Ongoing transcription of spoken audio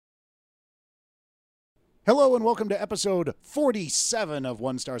Hello and welcome to episode 47 of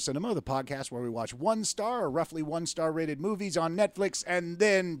One Star Cinema, the podcast where we watch 1 star or roughly 1 star rated movies on Netflix and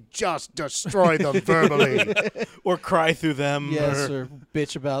then just destroy them verbally. Or cry through them. Yes, or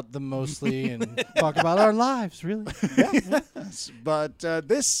bitch about them mostly and talk about our lives, really. Yes. But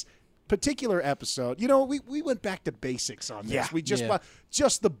this particular episode, you know, we went back to basics on this. Yeah. We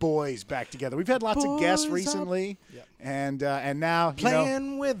just the boys back together. We've had lots of guests recently, Yep. and now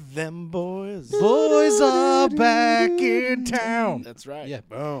Playing with them boys. Boys are back in town. That's right. Yeah.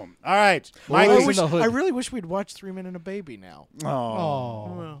 boom. All right, Boys Mikey. in the hood. I really wish we'd watch 3 Men and a Baby now. Oh,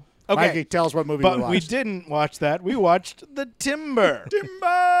 Oh. Okay. Mikey, tell us what movie But we we watched. didn't watch that. We watched The Timber.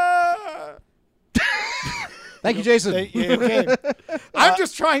 Timber. Thank you, Jason. Okay. I'm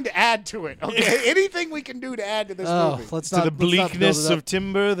just trying to add to it. Okay, anything we can do to add to this movie. Let's To not, the bleakness of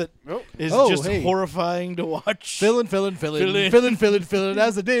Timber that is just hey. horrifying to watch. fill in as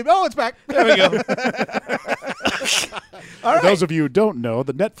the name. Oh, it's back. There we go. All For right. those of you who don't know,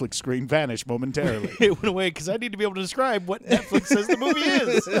 the Netflix screen vanished momentarily. It went away because I need to be able to describe what Netflix says the movie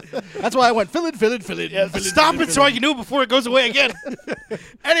is. That's why I went fill in. Yeah, stop it so I can do it before it goes away again.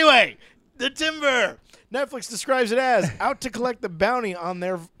 Anyway, The Timber. Netflix describes it as out to collect the bounty on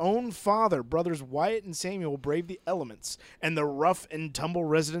their own father. Brothers Wyatt and Samuel brave the elements and the rough and tumble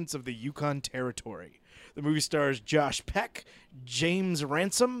residents of the Yukon Territory. The movie stars Josh Peck, James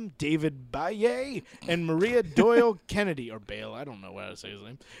Ransome, David Baye, and Maria Doyle Kennedy, or Bale, I don't know how to say his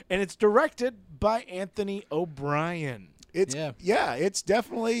name. And it's directed by Anthony O'Brien. It's it's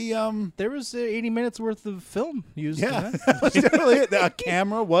definitely There was 80 minutes worth of film used. in that. that was definitely it. A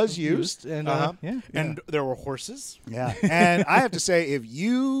camera was used. And And there were horses. Yeah, and I have to say, if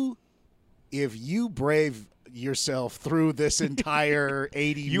you brave yourself through this entire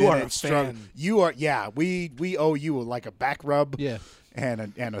 80 You are a minute struggle, fan. you are. Yeah, we owe you like a back rub. Yeah.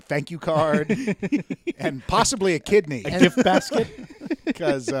 And a thank you card, and possibly a kidney, A gift basket.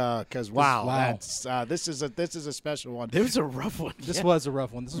 because wow, Wow. that's this is a special one. It was a rough one. This was a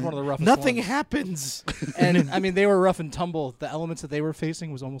rough one. This is one of the roughest Nothing ones. happens. And, I mean, they were rough and tumble. The elements that they were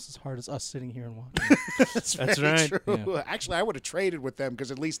facing was almost as hard as us sitting here and watching. That's very right. right. True. Actually, I would have traded with them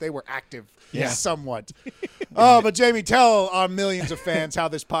because at least they were active, Yeah. somewhat. But Jamie, tell our millions of fans how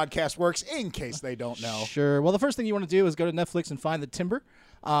this podcast works, in case they don't know. Sure. Well, the first thing you want to do is go to Netflix and find The Timber.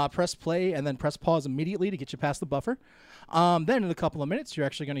 Press play and then press pause immediately to get you past the buffer. Then in a couple of minutes, you're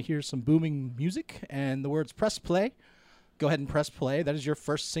actually going to hear some booming music and the words press play. Go ahead and press play. That is your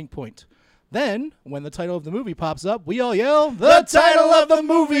first sync point. Then, when the title of the movie pops up, we all yell, "The title of the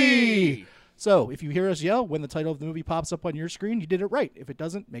movie!" So, if you hear us yell when the title of the movie pops up on your screen, you did it right. If it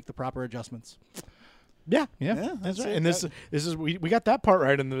doesn't, make the proper adjustments. Yeah, That's right. And this is we got that part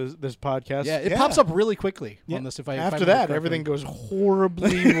right in this podcast. Yeah, it pops up really quickly on this. After if I remember that, correctly. everything goes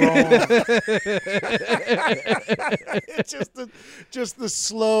horribly wrong. It's just the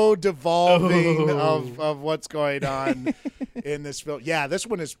slow devolving of what's going on in this film. Yeah, this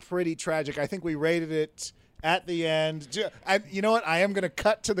one is pretty tragic. I think we rated it at the end. You know what? I am going to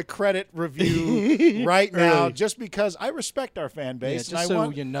cut to the credit review right now, Early. just because I respect our fan Yeah, base. just and I so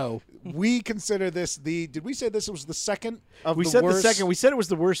want, you know. we consider this did we say this was the second of We the said worst? the second. We said it was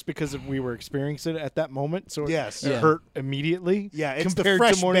the worst because we were experiencing it at that moment. So Yes. it Yeah. hurt immediately. Yeah, it's the compared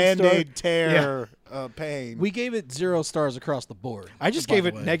fresh to Morning Star. Band-Aid tear pain. We gave it 0 stars across the board. I just by gave the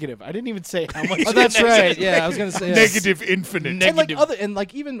it way. negative. I didn't even say how much. Oh, that's right. Yeah, I was gonna say yeah. Negative infinite. And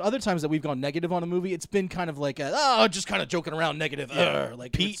like even other times that we've gone negative on a movie, it's been kind of like just kind of joking around negative.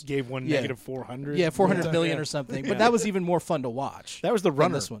 Like Pete it's- gave one yeah. negative 400. yeah, 400 million Yeah. or something. Yeah. But that was even more fun to watch. That was the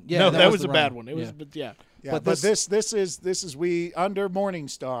runner. this one. Yeah, no, that that was was the a bad runner. one. It was, Yeah. but yeah. Yeah, but this is we under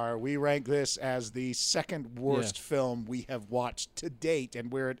Morningstar, we rank this as the second worst film we have watched to date,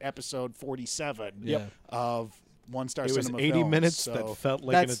 and we're at episode 47 Yep. of 1 Star It was Cinema 80 films, minutes so- that felt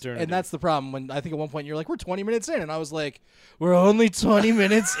like an eternity. And that's the problem. When I think at one point you're like, we're 20 minutes in, and I was like, we're only 20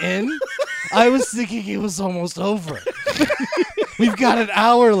 minutes in. I was thinking it was almost over. We've got an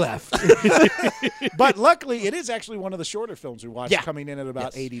hour left. But luckily, it is actually one of the shorter films we watched, Yeah. coming in at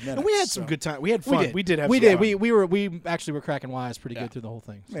about 80 minutes. And we had some good time. We had fun. We did have some fun. We actually were cracking wise pretty good through the whole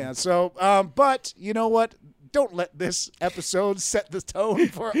thing. So. Yeah, so, but you know what? Don't let this episode set the tone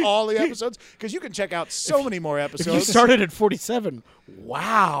for all the episodes, because you can check out so many more If episodes. you started at 47,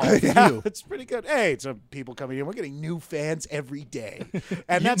 wow. Yeah, it's pretty good. Hey, it's people coming in. We're getting new fans every day,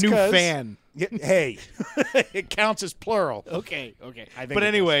 and that's New 'cause- fan. Hey, it counts as plural. Okay. I think But it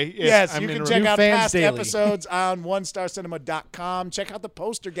anyway, Yes, I'm you in can a check review. out Fans past Daily. episodes on onestarcinema.com. Check out the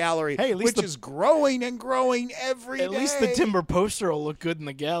poster gallery, Hey, at least which is growing and growing every day. At least the timber poster will look good in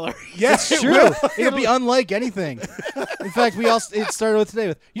the gallery. Yes, It's true. It'll be unlike anything. In fact, it started with today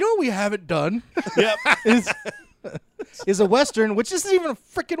with, you know what we haven't done? Yep. is a Western, which isn't even a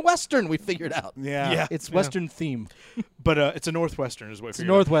freaking Western, we figured out. Yeah. It's Western theme. But it's a Northwestern is what It's a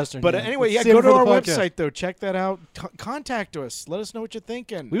Northwestern. But yeah. anyway, Let's yeah, save go it to for our the podcast. website, though. Check that out. Contact us. Let us know what you're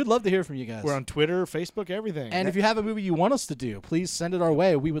thinking. We would love to hear from you guys. We're on Twitter, Facebook, everything. And if you have a movie you want us to do, please send it our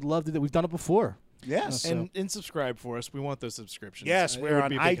way. We would love to do that. We've done it before. Yes. So- and subscribe for us. We want those subscriptions. Yes, It we're would on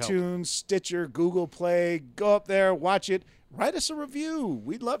be a big help. iTunes, Stitcher, Google Play. Go up there, watch it, write us a review.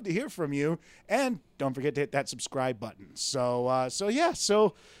 We'd love to hear from you, and don't forget to hit that subscribe button. So I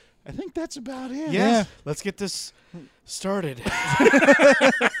think that's about it. Yeah. Let's get this started.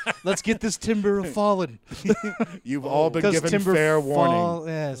 Let's get this timber fallen. You've all been Because given timber fair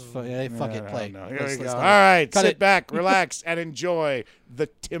warning. fuck it, play. No, here Let's we go. start. All right, Cut sit it. back, relax, and enjoy the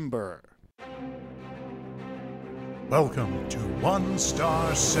timber. Welcome to One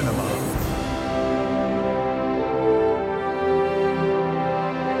Star Cinema.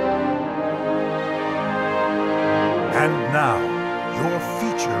 And now, your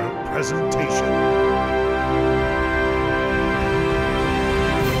feature presentation.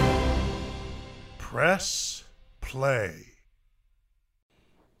 Press play.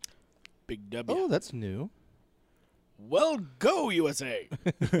 Big W. Oh, that's new. Well, go USA.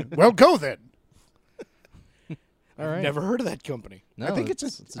 Well, go then. All right. Never heard of that company. No, I think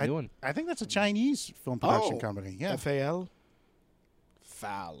it's a new one. I think that's a Chinese film production Oh. company. Yeah. FAL.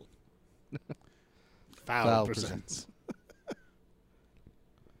 Foul. Foul presents.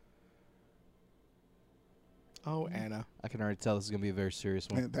 Oh, Anna. I can already tell this is going to be a very serious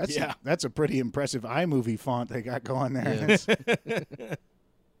one. That's a pretty impressive iMovie font they got going there. Yeah. That's-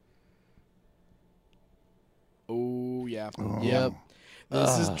 Oh, yeah. Oh. Yep.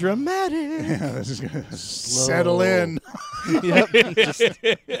 This is dramatic. Yeah, this is gonna settle in. Yep. Just-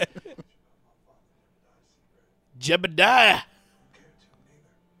 Jebediah.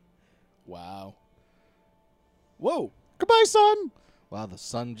 Wow. Whoa. Goodbye, son. wow, the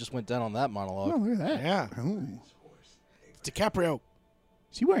sun just went down on that Oh, monologue. look at that. Yeah. Ooh. DiCaprio.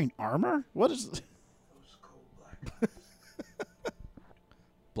 Is he wearing armor? What is?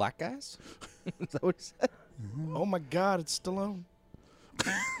 Black guys? Is that what he said? Oh, my God. It's Stallone.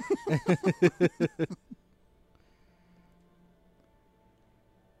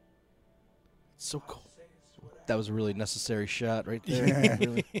 It's so cold. That was a really necessary shot right there. Yeah.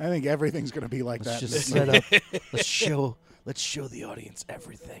 Really. I think everything's gonna be like Let's that. just set up. Let's show the audience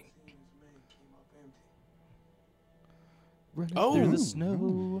everything. Running through the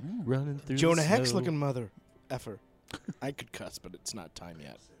snow, running through Jonah the Hex snow. looking mother effer. I could cuss, but it's not time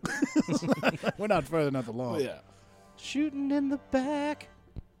yet. We're not further enough along. Yeah. Shooting in the back.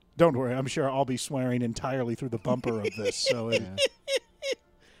 Don't worry. I'm sure I'll be swearing entirely through the bumper of this. So it,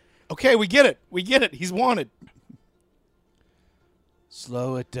 Okay, we get it. We get it. He's wanted.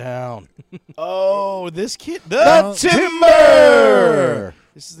 Slow it down. Oh, this kid. The Timber!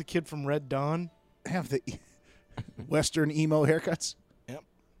 This is the kid from Red Dawn. have the Western emo haircuts. Yep.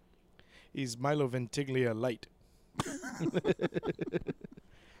 He's Milo Ventiglia Light.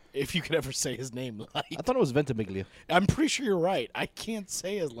 If you could ever say his name Light. I thought it was Ventimiglia. I'm pretty sure you're right. I can't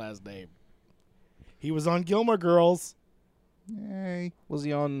say his last name. He was on Gilmore Girls. Yay. Was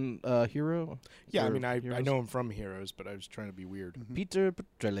he on Hero? Yeah, I Or mean, I Heroes? know him from Heroes, but I was trying to be weird. Peter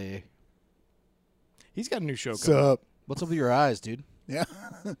Petrelli. He's got a new show coming. Sup? What's up with your eyes, dude? Yeah.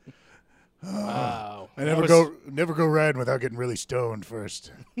 Wow. I That never go riding without getting really stoned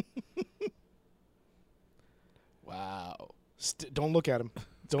first. Wow. Don't look at him.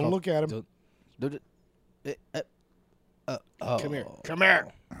 Don't look at him. Don't- Come here. Come here.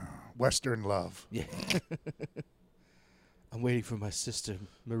 Western love. Yeah. I'm waiting for my sister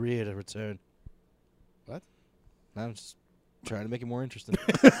Maria to return. What? I'm just trying to make it more interesting.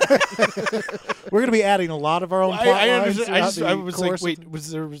 We're going to be adding a lot of our own plot lines throughout the I was like, course of wait,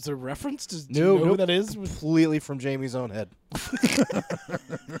 was there a reference? Do No, you know who nope. that is? Completely from Jamie's own head.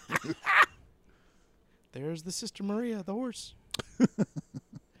 There's the Sister Maria, the horse.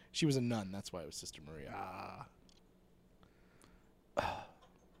 She was a nun. That's why it was Sister Maria.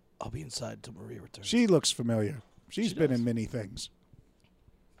 I'll be inside till Maria returns. She looks familiar. She's been in many things.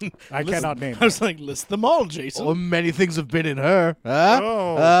 I cannot name I her. was like, list them all, Jason. Oh, many things have been in her. Huh?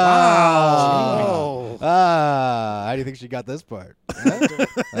 Oh, wow. How do you think she got this part?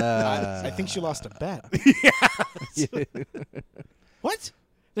 I think she lost a bet. What?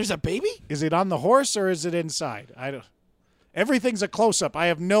 There's a baby? Is it on the horse or is it inside? I don't. Everything's a close-up. I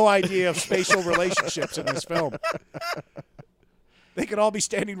have no idea of spatial relationships in this film. They could all be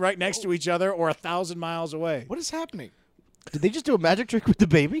standing right next to each other or 1,000 miles away. What is happening? Did they just do a magic trick with the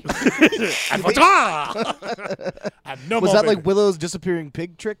baby? I have no Was that moment. like Willow's disappearing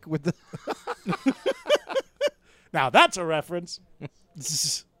pig trick with the? Now that's a reference.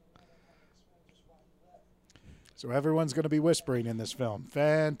 So everyone's going to be whispering in this film.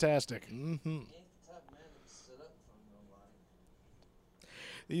 Fantastic.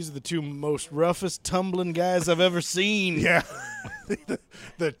 These are the two most roughest tumbling guys I've ever seen. Yeah.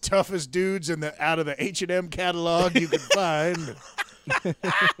 the toughest dudes out of the H&M catalog you can find.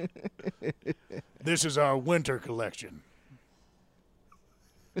 This is our winter collection.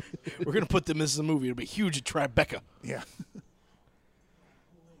 We're going to put them in the movie. It'll be huge at Tribeca. Yeah.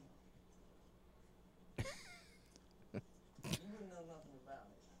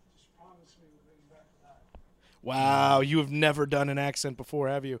 Wow, you have never done an accent before,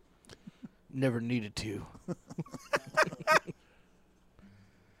 have you? Never needed to.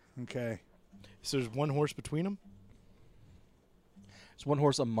 Okay. So there's one horse between them? There's one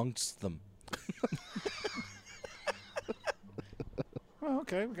horse amongst them. Well,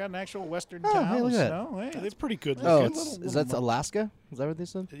 okay. We got an actual western Oh, town. hey, look at that. Snow. Hey, That's pretty good Oh, looking. is that Alaska? Is that what they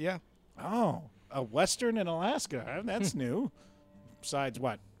said? Yeah. Oh, a western in Alaska. That's new. Besides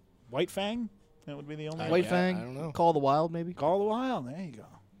what? White Fang? That would be the only White yeah, Fang? I don't know. Call of the Wild, maybe? Call the Wild. There you go.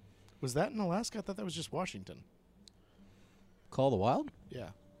 Was that in Alaska? I thought that was just Washington. Call of the Wild? Yeah.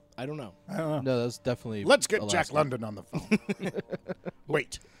 I don't know. I don't know. No, that's definitely. Let's get Alaska. Jack London on the phone.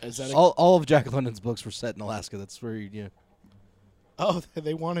 Wait. Is that All of Jack London's books were set in Alaska. That's where you. Oh,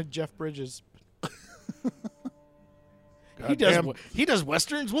 they wanted Jeff Bridges. Goddamn. He does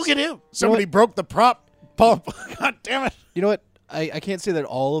westerns. We'll get him. Somebody broke the prop pump. God damn it. You know what? I can't say that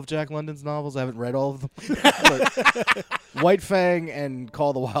all of Jack London's novels. I haven't read all of them. But White Fang and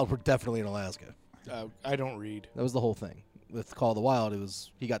Call of the Wild were definitely in Alaska. I don't read. That was the whole thing. With Call of the Wild, it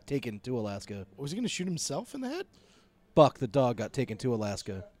was he got taken to Alaska. Was he going to shoot himself in the head? Buck, the dog, got taken to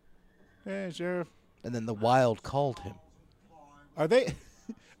Alaska. Hey, Sheriff. And then the Wild called him. Are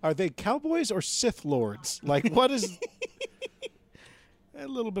they cowboys or Sith lords? Like, what is... A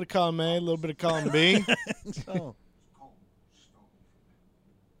little bit of column A, a little bit of column B. Oh.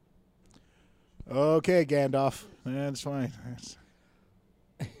 Okay, Gandalf. That's fine.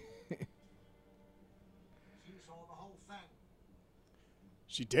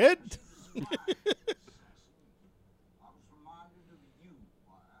 She did?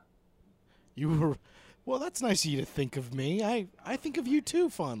 You were... Well, that's nice of you to think of me. I think of you, too,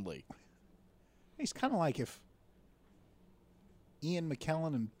 fondly. He's kind of like if Ian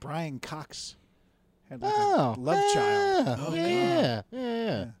McKellen and Brian Cox had like a love child. Oh, yeah.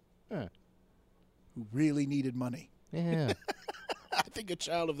 Who really needed money. Yeah. I think a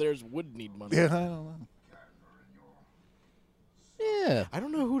child of theirs would need money. Yeah, I don't know. Yeah. I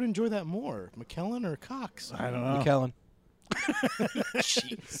don't know who'd enjoy that more, McKellen or Cox. I don't know. McKellen.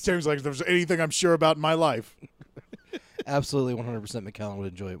 Seems like if there's anything I'm sure about in my life. Absolutely 100% McKellen would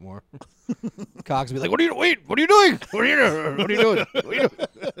enjoy it more. Cox would be like, What are you doing? What are you doing? What are you doing? What are you doing? What are you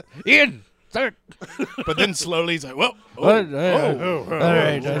doing? Ian, start. But then slowly he's like, well, All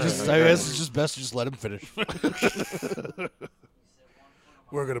right. I guess it's just best to just let him finish.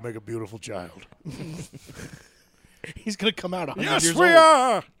 We're going to make a beautiful child. he's going to come out 100 Yes, years we old.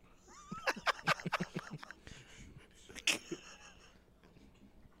 are.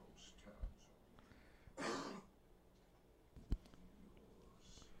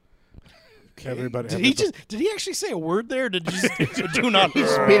 Everybody. Did he actually say a word there? Or did you just do not? He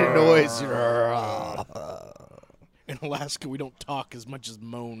just made a noise. In Alaska, we don't talk as much as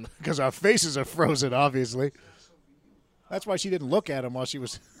moan. Because our faces are frozen, obviously. That's why she didn't look at him while she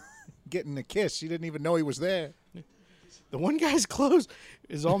was getting the kiss. She didn't even know he was there. The one guy's clothes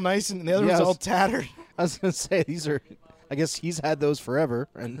is all nice and the other one's Yes. all tattered. I was going to say, these are, I guess he's had those forever,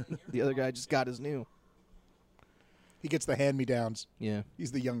 and the other guy just got his new. He gets the hand-me-downs. Yeah.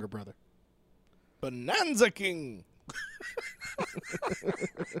 He's the younger brother. Bonanza King.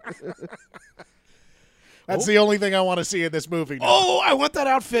 That's the only thing I want to see in this movie now. Oh, I want that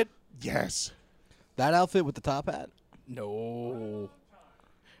outfit. Yes. That outfit with the top hat? No.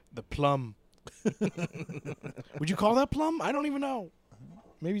 The plum. Would you call that plum? I don't even know.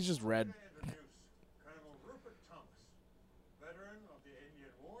 Maybe it's just red. Colonel Rupert Tonks, veteran of the Indian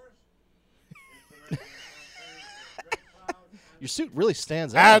Wars, instrumental in campaigns against Great Cloud Your suit really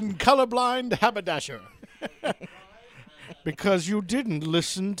stands out. And colorblind haberdasher. Because you didn't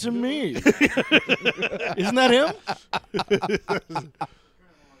listen to me. Isn't that him?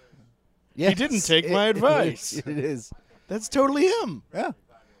 He didn't take my advice. It is. That's totally him. Yeah.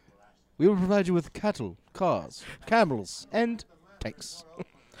 We will provide you with cattle, cars, camels, and tanks.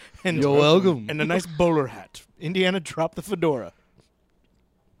 And You're welcome. And a nice bowler hat. Indiana dropped the fedora.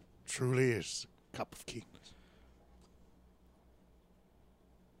 Truly is cup of kings.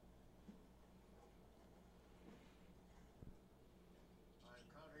 I'm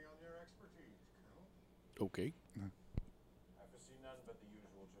counting on your expertise, Colonel. Okay. I foresee none but the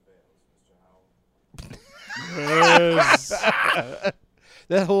usual travails, Mr.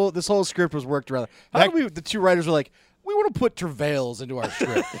 Howell. This whole script was worked around. How come the two writers were like, we want to put travails into our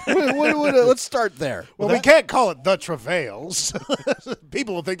script. Let's start there. Well, we can't call it the travails.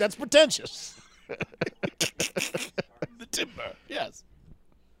 People will think that's pretentious. The timber. Yes.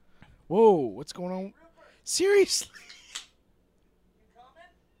 Whoa, what's going on? Seriously?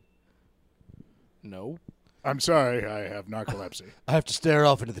 No. I'm sorry, I have narcolepsy. I have to stare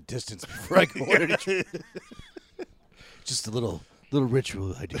off into the distance before I go on any Just a little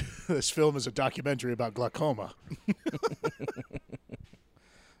ritual I do. This film is a documentary about glaucoma.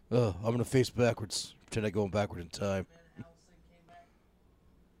 Oh, I'm gonna face backwards. Pretend I'm going backward in time.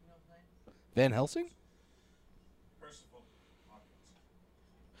 Van Helsing? Percival Hawkins.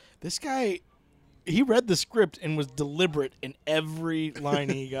 This guy, he read the script and was deliberate in every line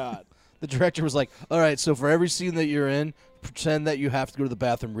he got. The director was like, all right, so for every scene that you're in, pretend that you have to go to the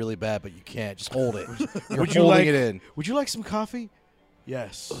bathroom really bad, but you can't. Just hold it. You're holding it in. Would you like some coffee?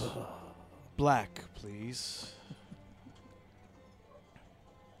 Yes. Black, please.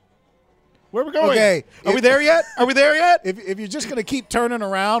 Where are we going? Okay. Are we there yet? Are we there yet? If you're just going to keep turning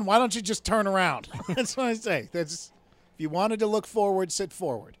around, why don't you just turn around? That's what I say. If you wanted to look forward, sit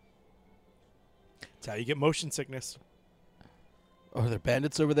forward. That's how you get motion sickness. Are there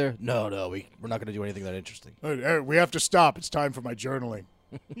bandits over there? No, we're not going to do anything that interesting. We have to stop. It's time for my journaling.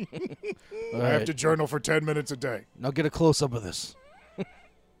 All I have right. to journal for 10 minutes a day. Now get a close-up of this.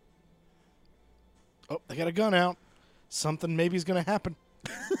 Oh, they got a gun out. Something maybe is going to happen.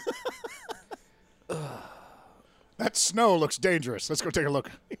 That snow looks dangerous. Let's go take a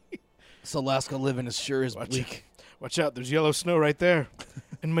look. This Alaska living is sure is bleak. Watch out. There's yellow snow right there.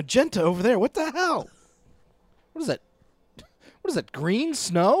 And magenta over there. What the hell? What is that? What is that, green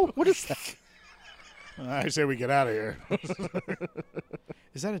snow? What is that? I say we get out of here.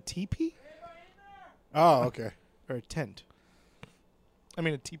 Is that a teepee? Oh, okay. Or a tent? I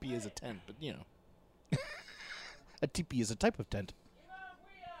mean, a teepee is a tent, but, you know. A teepee is a type of tent.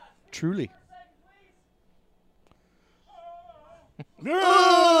 Truly.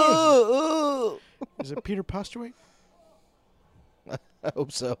 Is it Peter Postlethwaite? I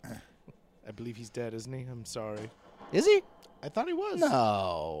hope so. I believe he's dead, isn't he? I'm sorry. Is he? I thought he was.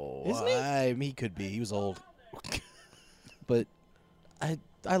 No. Isn't he? I mean, he could be. He was old. But I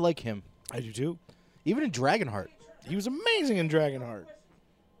like him. I do too. Even in Dragonheart. He was amazing in Dragonheart.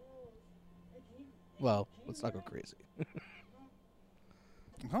 Well, let's not go crazy.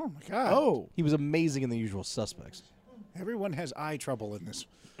 Oh, my God. Oh. He was amazing in The Usual Suspects. Everyone has eye trouble in this.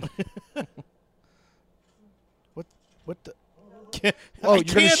 What the? Oh, I you're going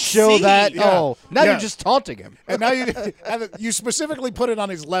to can't show see. that? Yeah. Oh, now Yeah. you're just taunting him. And now you specifically put it on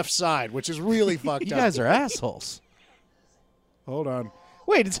his left side, which is really fucked You up. guys are assholes. Hold on.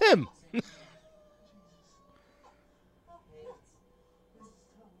 Wait, it's him.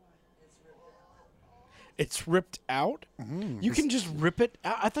 It's ripped out? You can just rip it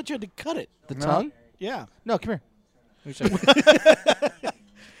out? I thought you had to cut it. The tongue? Yeah. No, come here. Let me show you.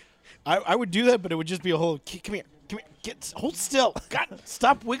 I would do that, but it would just be a whole, come here. Hold still. God,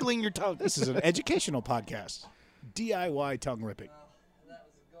 stop wiggling your tongue. This is an educational podcast. DIY tongue ripping. That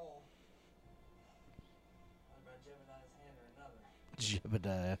was the goal. What about Jebediah's hand or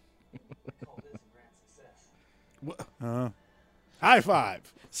another? Jebediah. Call this a grand success. High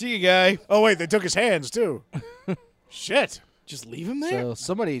five. See you, guy. Oh, wait, they took his hands, too. Shit. Just leave him there? So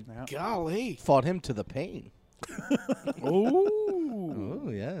somebody Golly. fought him to the pain. Oh. Oh,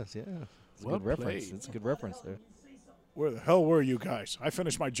 yes, yeah. It's a Well good reference. played. It's a good reference there. Where the hell were you guys? I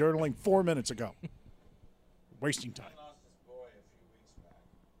finished my journaling 4 minutes ago. Wasting time. Lost his boy a few weeks back.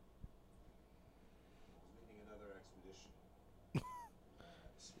 Leading another expedition.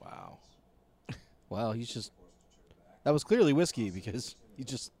 Wow. Wow, he's just... That was clearly whiskey because he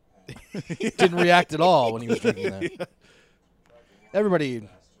just didn't react at all when he was drinking that. Everybody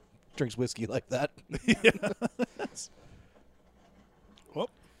drinks whiskey like that. Well,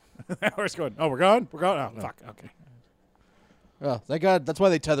 Where's going? Oh, we're gone? We're gone? Oh, fuck. Okay. Oh, thank God. That's why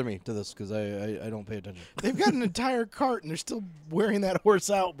they tether me to this because I don't pay attention. they've got an entire cart, and they're still wearing that horse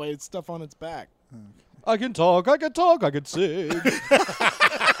out by its stuff on its back. I can talk, I can talk, I can sing.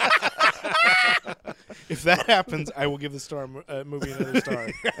 If that happens, I will give the movie another star.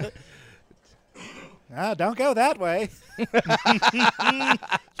 Don't go that way.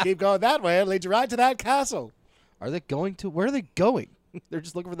 Keep going that way. It'll lead you right to that castle. Are they going to? Where are they going? They're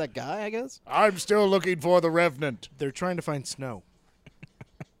just looking for that guy, I guess. I'm still looking for the Revenant. They're trying to find snow.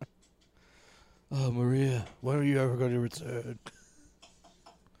 Oh, Maria, when are you ever going to return?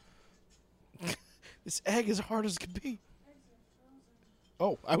 This egg is hard as can be.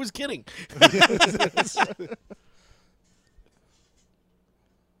 Oh, I was kidding.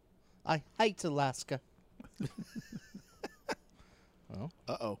 I hate Alaska.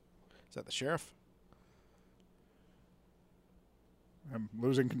 Uh-oh. Is that the sheriff? I'm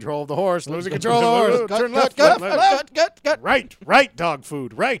losing control of the horse. Losing control of the horse. Turn left, left, left. Right, dog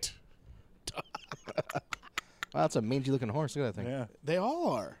food. Right. Wow, that's a mangy-looking horse. Look at that thing. Yeah. They all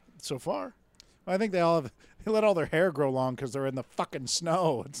are, so far. I think they let all their hair grow long because they're in the fucking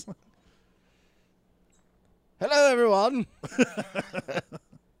snow. It's like, Hello, everyone.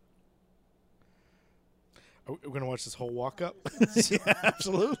 Are we going to watch this whole walk up? yeah,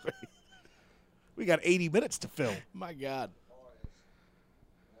 absolutely. We got 80 minutes to fill. My God.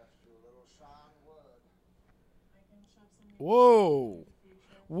 Whoa.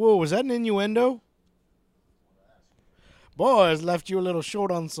 Whoa, was that an innuendo? Boys left you a little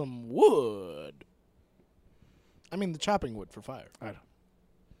short on some wood. I mean, the chopping wood for fire. I don't.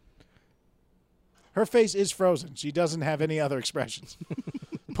 Her face is frozen. She doesn't have any other expressions.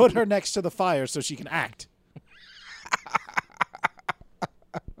 Put her next to the fire so she can act.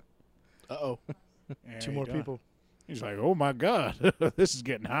 Uh-oh. There Two you more go. people. He's like, oh, my God. This is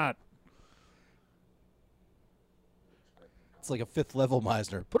getting hot. It's like a fifth level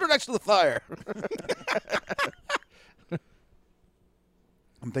Meisner. Put her next to the fire.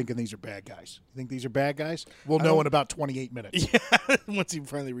 I'm thinking these are bad guys. You think these are bad guys? We'll know in about 28 minutes. Yeah, once he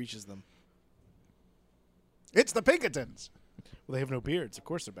finally reaches them. It's the Pinkertons. Well, they have no beards. Of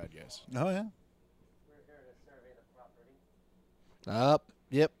course they're bad guys. Oh, yeah. We're here to survey the property. Up.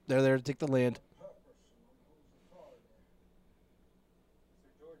 Yep, they're there to take the land. Sir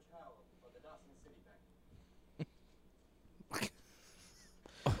George Howell of the Dawson City Bank.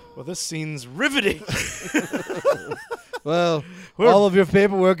 Well, this scene's riveting. Well, all of your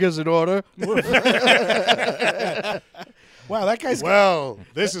paperwork is in order. Wow, that guy's Well,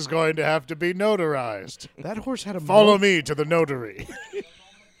 this is going to have to be notarized. that horse had a Follow me to the notary.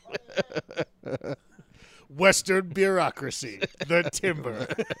 Western bureaucracy. The timber.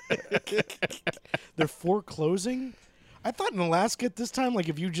 They're foreclosing. I thought in Alaska at this time, like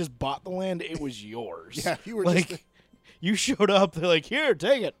if you just bought the land, it was yours. Yeah, you were like just you showed up. They're like, here,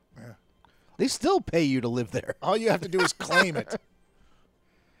 take it. They still pay you to live there. all you have to do is claim it.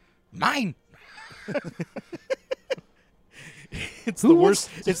 Mine. It's the worst.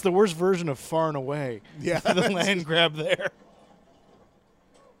 It's the worst version of Far and Away. Yeah. The land grab there.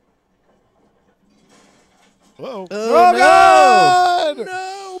 Whoa. Oh, God!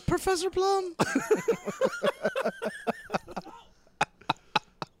 No, Professor Plum.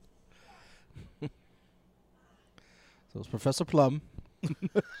 So it's Professor Plum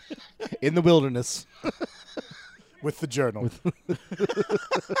in the wilderness. With the journal.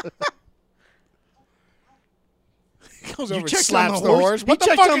 He goes over and checked slaps on the the horse. horse? What the He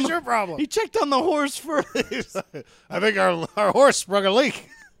checked fuck on is the- your problem? He checked on the horse for. I think our horse sprung a leak.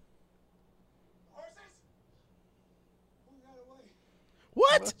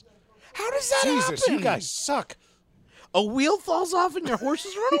 What? How does that Jesus, happen? you guys suck. A wheel falls off and your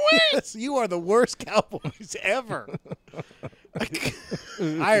horses run away. Yes, you are the worst Cowboys ever.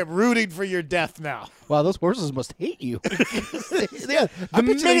 I am rooting for your death now. Wow, those horses must hate you. The bet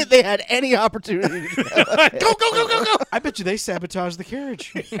you minute they had any opportunity. Go, go, go, go, go. I bet you they sabotaged the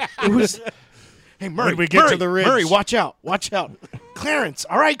carriage. It was. Hey, Murray, When we get to the ridge. Murray, watch out. Watch out. Clarence.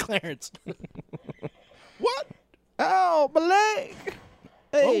 All right, Clarence. What? Ow, my leg.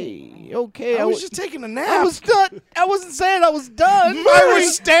 Hey, okay. I was just taking a nap. I was done. I wasn't saying I was done. I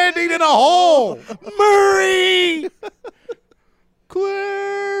was standing in a hole. Murray.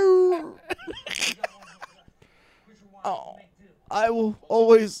 Clear. Oh, I will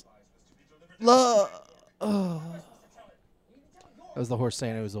always love. That was the horse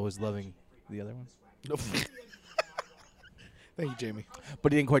saying I was always loving the other one. Thank you, Jamie.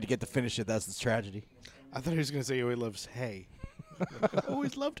 But he didn't quite get to finish it. That's the tragedy. I thought he was going to say he always loves hay. I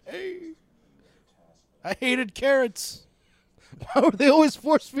always loved hay. I hated carrots. Why were they always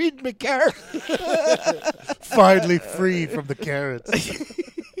force feeding me carrots? Finally free from the carrots.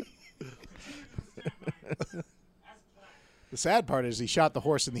 The sad part is he shot the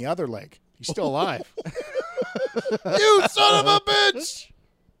horse in the other leg. He's still alive. You son of a bitch!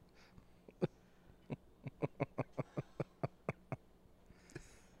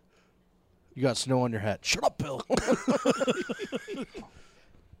 You got snow on your hat. Shut up, Bill.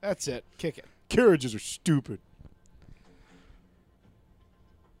 That's it. Kick it. Carriages are stupid.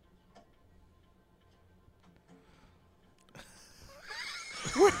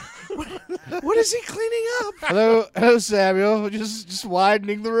 What is he cleaning up? Hello, Samuel. Just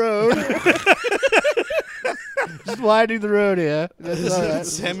widening the road. Just widening the road here. That's all right.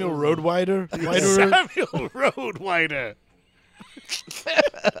 Samuel Roadwider. Samuel Roadwider.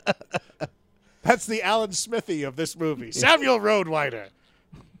 That's the Alan Smithy of this movie. Samuel Roadwider.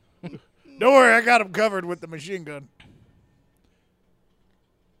 Don't worry, I got him covered with the machine gun.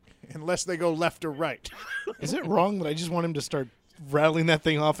 Unless they go left or right. Is it wrong that I just want him to start rattling that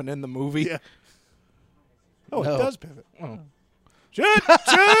thing off and end the movie? Yeah. Oh, No. it does pivot. Oh.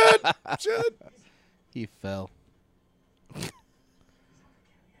 Should. He fell.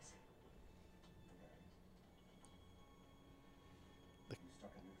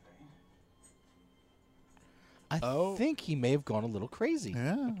 I think he may have gone a little crazy.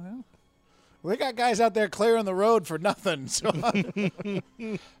 Yeah, well. We got guys out there clearing the road for nothing. So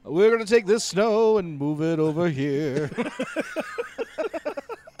We're going to take this snow and move it over here.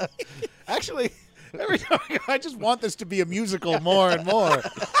 actually, every time I just want this to be a musical more and more.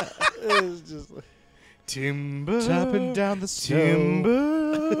 It's just like, Timber. Chopping down the snow.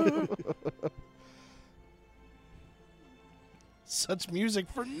 Timber. Such music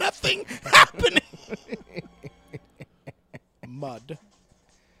for nothing happening. Mud.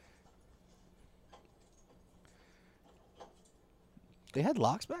 They had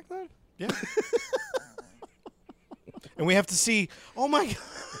locks back then? Yeah. And we have to see, oh my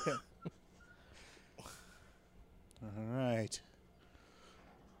God. all right.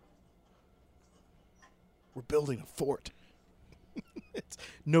 We're building a fort.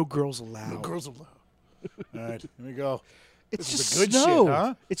 No girls allowed. No girls allowed. All right, here we go. It's This is just the good snow. shit,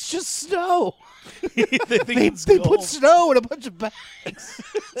 huh? It's just snow. They think it's They gold. put snow in a bunch of bags.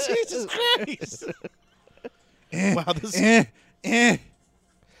 Jesus Christ. Wow, this This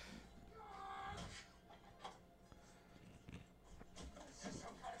is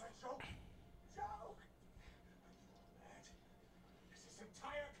some kind of a joke. Joke. Is this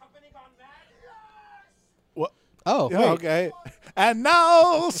entire company gone mad? Yes. What? Oh, Yeah, wait. okay. And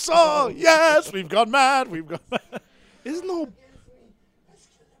now, so, yes, we've gone mad. We've gone mad. Isn't the whole...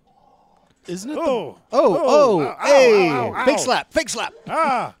 Isn't it the... Oh. Oh, ow, hey. ow, ow, Fake ow. slap, fake slap.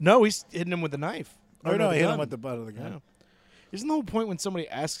 Ah. No, he's hitting him with a knife. Oh, no, the hit him gun. with the butt of the gun. Yeah. Isn't the whole point when somebody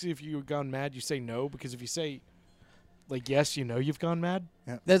asks you if you've gone mad, you say no? Because if you say, like, yes, you know you've gone mad.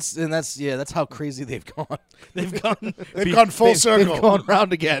 That's how crazy they've gone. They've gone... They've gone full circle. They've gone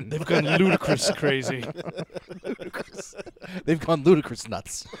round again. They've gone ludicrous crazy. They've gone ludicrous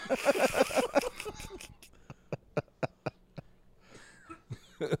nuts.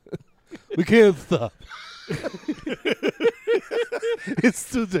 We can't stop.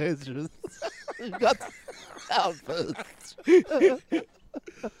 It's too dangerous. You got outbursts.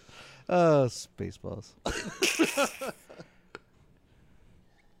 Oh, Spaceballs.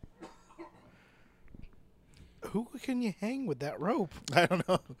 Who can you hang with that rope? I don't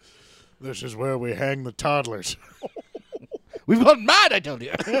know. This is where we hang the toddlers. We've gone mad, I told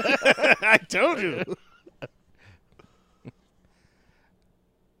you. I told you.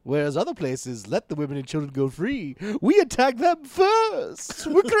 Whereas other places let the women and children go free. We attack them first.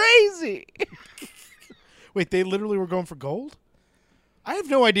 We're crazy. Wait, they literally were going for gold? I have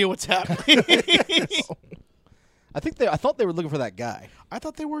no idea what's happening. I thought they were looking for that guy. I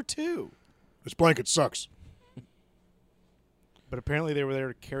thought they were too. This blanket sucks. But apparently they were there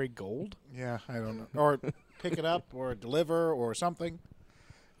to carry gold? Yeah, I don't know. Or pick it up or deliver or something.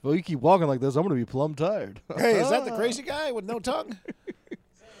 Well, you keep walking like this, I'm going to be plumb tired. Hey, is that the crazy guy with no tongue?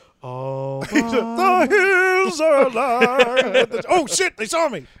 Oh, The hills are alive. with the- Oh, shit, they saw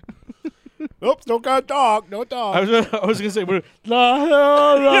me. Oops, don't got dog. No dog. I was going to say,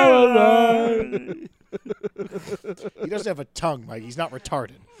 He doesn't have a tongue, Mike. He's not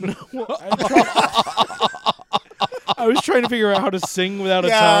retarded. I was trying to figure out how to sing without a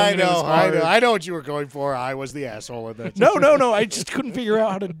tongue. Yeah, I and it was know. hard. I know what you were going for. I was the asshole in that. No. I just couldn't figure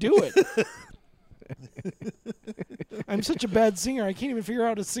out how to do it. I'm such a bad singer. I can't even figure out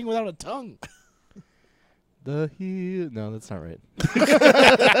how to sing without a tongue. No, that's not right.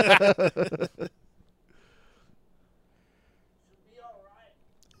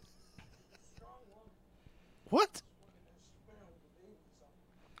 What?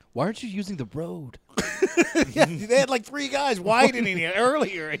 Why aren't you using the road? Yeah, they had like 3 guys widening it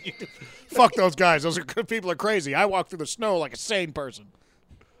earlier. And fuck those guys. Those people are crazy. I walk through the snow like a sane person.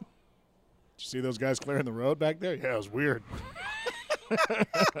 Did you see those guys clearing the road back there? Yeah, it was weird.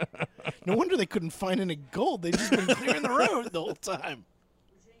 No wonder they couldn't find any gold. They've just been clearing the road the whole time.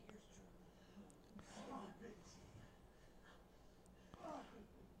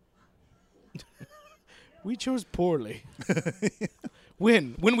 We chose poorly.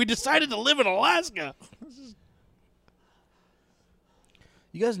 When we decided to live in Alaska.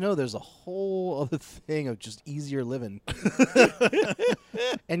 You guys know there's a whole other thing of just easier living.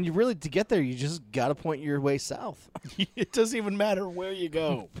 And you really, to get there, you just got to point your way south. It doesn't even matter where you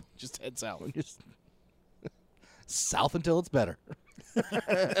go. Just head south. Just south until it's better.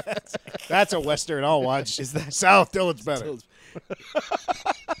 That's a Western I'll watch. Is that South till it's better?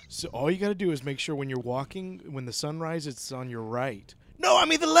 So all you got to do is make sure when you're walking, when the sun rises, it's on your right. No, I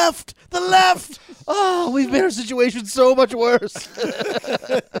mean the left. The left. Oh, we've made our situation so much worse.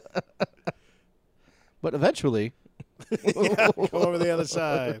 But eventually, Yeah, go over the other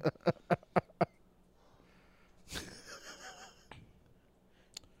side.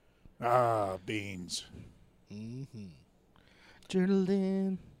 Beans.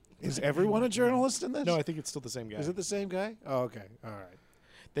 journaling. Is everyone a journalist in this? No, I think it's still the same guy. Is it the same guy? Oh, okay. All right.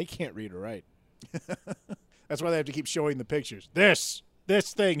 They can't read or write. That's why they have to keep showing the pictures. This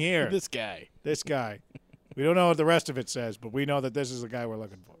thing here. This guy. This guy. We don't know what the rest of it says, but we know that this is the guy we're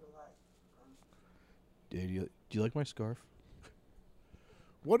looking for. Dude, do you like my scarf?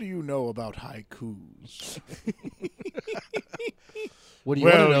 What do you know about haikus? What do you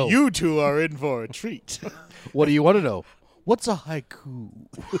want to know? Well, you two are in for a treat. What do you want to know? What's a haiku?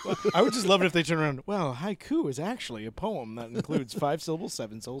 I would just love it if they turn around. Well, haiku is actually a poem that includes 5 syllables,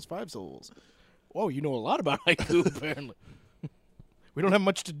 7 syllables, 5 syllables. Whoa, you know a lot about haiku, apparently. We don't have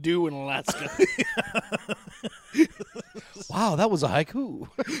much to do in Alaska. Wow, that was a haiku.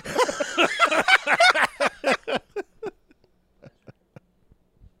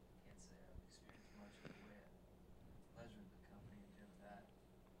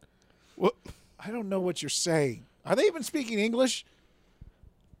 What? I don't know what you're saying. Are they even speaking English?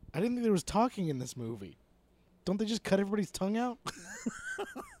 I didn't think there was talking in this movie. Don't they just cut everybody's tongue out?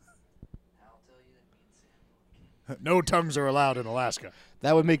 No tongues are allowed in Alaska.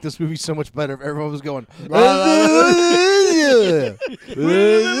 That would make this movie so much better if everyone was going.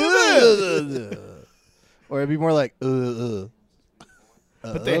 Or it'd be more like. But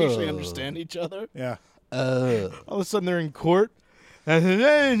they actually understand each other. Yeah. All of a sudden they're in court.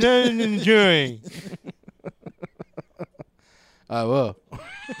 Enjoying. I will.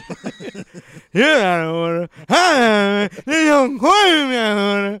 You're out of order. They don't call me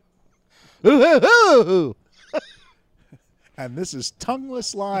out of order. And this is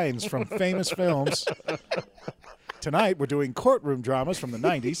Tongueless Lines from famous films. Tonight we're doing courtroom dramas from the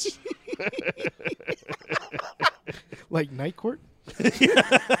 90s. Like Night Court? Like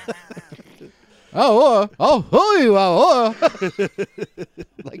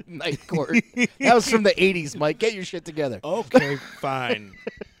Night Court. That was from the 80s, Mike. Get your shit together. Okay, fine.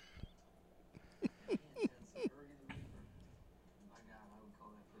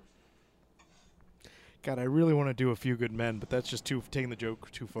 God, I really want to do A Few Good Men, but that's just taking the joke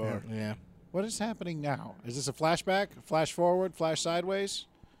too far. Yeah. What is happening now? Is this a flashback? Flash forward? Flash sideways?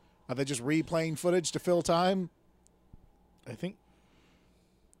 Are they just replaying footage to fill time? I think.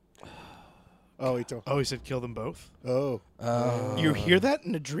 Oh, he told. Oh, he said kill them both. Oh. You hear that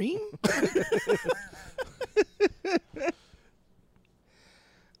in a dream?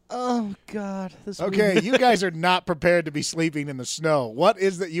 Oh, God. This Okay, you guys are not prepared to be sleeping in the snow. What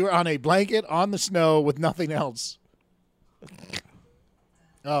is that? You're on a blanket on the snow with nothing else.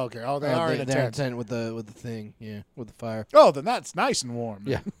 Oh, okay. Oh, they are in a they're in tent. a tent with the thing. Yeah, with the fire. Oh, then that's nice and warm.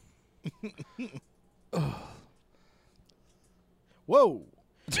 Yeah. Whoa.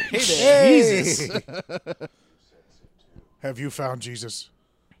 Hey there. Hey! Jesus. Have you found Jesus?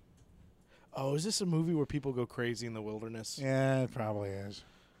 Oh, is this a movie where people go crazy in the wilderness? Yeah, it probably is.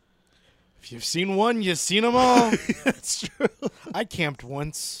 If you've seen one, you've seen them all. That's true. I camped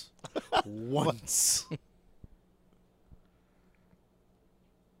once. Once.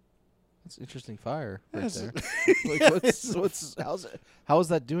 That's interesting fire right Yes. there. Like, how is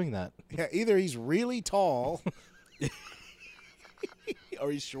that doing that? Yeah, either he's really tall,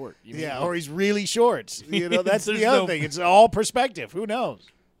 Or he's short. You mean? yeah, or he's really short. You know, that's There's the other no- thing. It's all perspective. Who knows?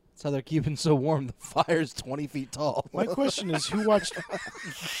 That's how they're keeping so warm. The fire's 20 feet tall. My question is, who watched...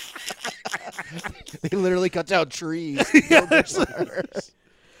 They literally cut down trees. to build this fire.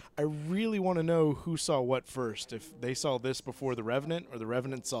 I really want to know who saw what first. If they saw this before The Revenant, or The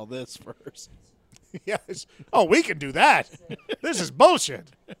Revenant saw this first. Yes. Oh, we can do that. This is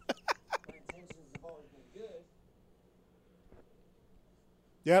bullshit.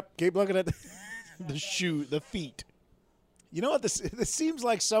 Yep. Keep looking at. The feet. You know what? This seems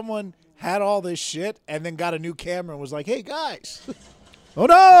like someone had all this shit, and then got a new camera and was like, hey, guys. Oh,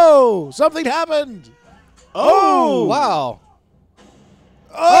 no. Something happened. Oh, wow.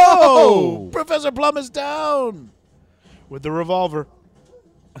 Oh, Professor Plum is down. With the revolver.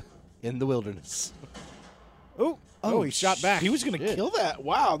 In the wilderness. Oh, he shot back. He was going to kill that.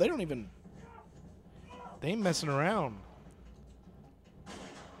 Wow, they don't even... They ain't messing around.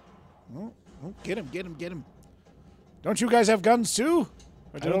 Oh, get him, get him, get him. Don't you guys have guns too?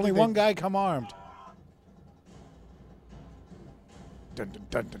 Or did don't only think one guy come armed? Dun, dun,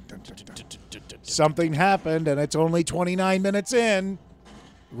 dun, dun, dun, dun, dun. Something happened, and it's only 29 minutes in.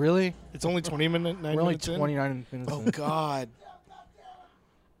 Really? It's only 9 We're only minutes in? 29 minutes Oh, in. God.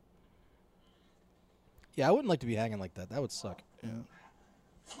 Yeah, I wouldn't like to be hanging like that. That would suck.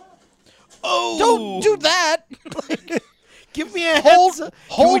 Oh! Don't do that! Give me a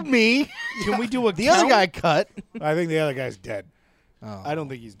Hold me. Can we do a The other guy cut. I think the other guy's dead. Oh. I don't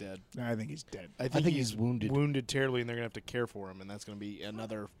think he's dead. I think he's dead. I think he's wounded. Wounded terribly, and they're going to have to care for him, and that's going to be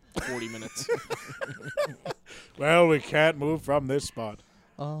another 40 minutes. Well, we can't move from this spot.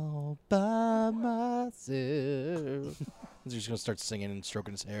 All by myself. He's just going to start singing and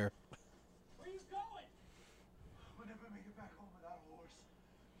stroking his hair. Where you going? We'll never make it back home without a horse.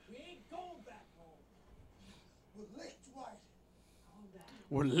 We ain't going back home. We're licked, White. Calm down.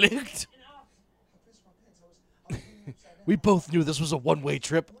 We're licked. Enough. I pissed my pants. I was hanging upside down. We both knew this was a one-way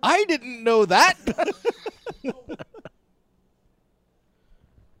trip. I didn't know that.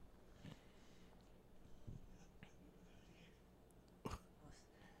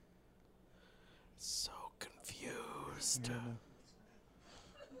 So confused.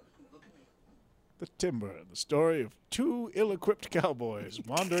 The Timber, the story of two ill-equipped cowboys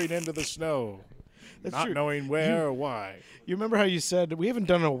wandering into the snow, That's not true. knowing where or why. You remember how you said, we haven't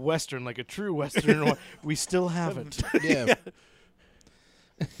done a Western, like a true Western. in a while. We still haven't. Yeah.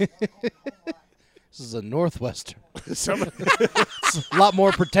 This is a Northwestern. Somebody, It's a lot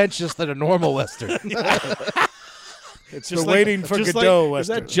more pretentious than a normal Western. it's Just the like- Waiting for just Godot like, Is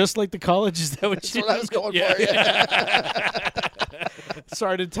Western. that just like the college? Is that what you what I was going yeah, for, yeah.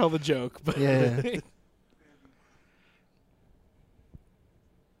 Sorry to tell the joke, but Yeah.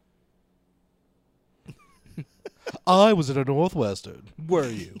 I was at a Northwestern. Were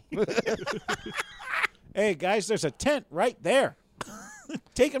you? Hey, guys, there's a tent right there.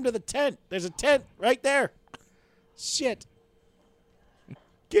 Take him to the tent. There's a tent right there. Shit.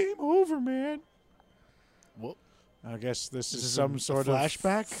 Game over, man. Well, I guess this is this some a sort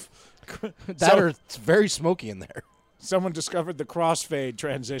flashback? That or it's very smoky in there. Someone discovered the crossfade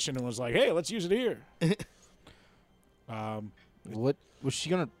transition and was like, hey, let's use it here. What was she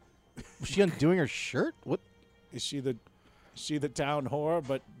gonna? Was she undoing her shirt? What? Is she the town whore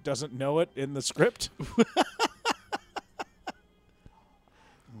but doesn't know it in the script?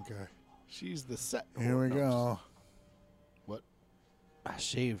 Okay. She's the set. Here we go. What? I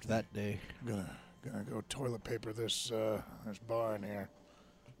shaved that day. I'm gonna go toilet paper this barn here.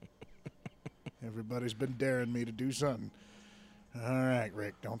 Everybody's been daring me to do something. All right,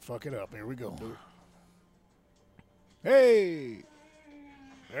 Rick, don't fuck it up. Here we go. Hey!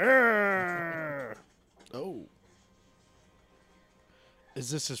 Arr! Oh.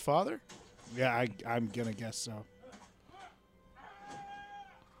 Is this his father? Yeah, I'm gonna guess so.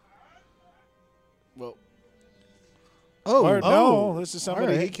 Well, Oh, Or no, this is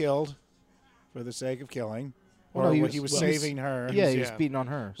somebody he right. killed for the sake of killing. Well, Or no, he was well, saving her. Yeah, he was yeah. beating on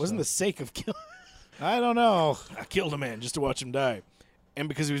her. wasn't so. the sake of killing. I don't know. I killed a man just to watch him die. And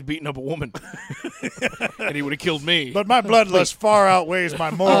because he was beating up a woman. And he would have killed me. But my bloodlust far outweighs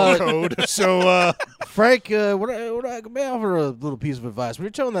my moral code. So, Frank, may I offer a little piece of advice? When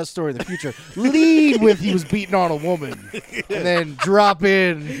you're telling that story in the future, lead with he was beating on a woman, and then drop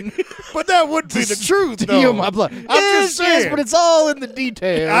in. but that would be the truth, to though. heal my blood. I'm Yes, just yes, saying. but it's all in the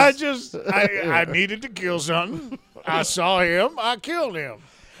details. I needed to kill something. I saw him. I killed him.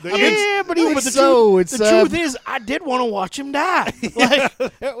 Yeah, but even the so, truth, it's the truth is, I did want to watch him die. Like,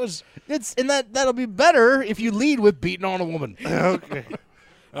 It was it's and that'll be better if you lead with beating on a woman. okay.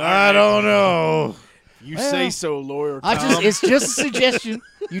 I don't know. you say so, lawyer Tom. It's just a suggestion.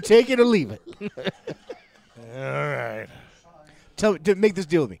 You take it or leave it. All right. Make this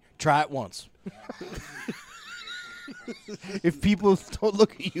deal with me. Try it once. If people don't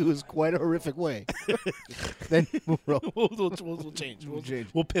look at you as quite a horrific way, then we'll roll. We'll change.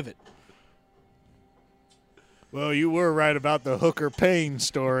 We'll pivot. Well, you were right about the Hooker Payne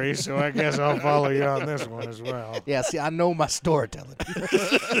story, so I guess I'll follow you on this one as well. Yeah, see, I know my storytelling.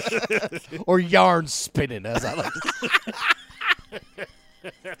 Or yarn spinning, as I like to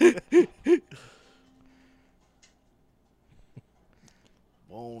say.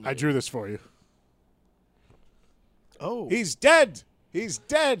 own. I drew this for you. Oh, He's dead. He's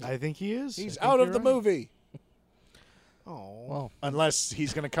dead. I think he is. He's I think out of you're the right. movie. Oh, Well, Unless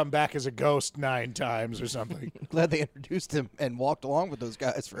he's going to come back as a ghost 9 times or something. glad they introduced him and walked along with those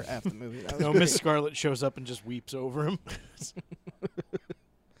guys for half the movie. That was no, Miss Scarlet shows up and just weeps over him.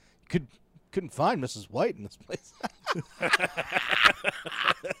 couldn't find Mrs. White in this place.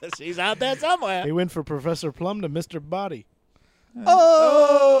 She's out there somewhere. They went for Professor Plum to Mr. Body.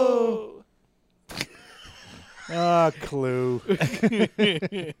 Oh! Clue.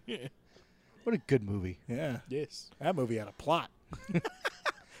 What a good movie. Yeah. Yes, That movie had a plot.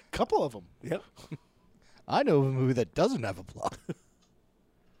 couple of them. Yep. I know of a movie that doesn't have a plot.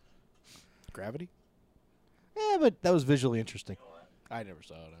 Gravity. Yeah, but that was visually interesting. I never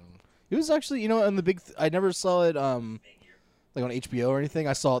saw it. I don't know. It was actually, on the big. I never saw it like on HBO or anything.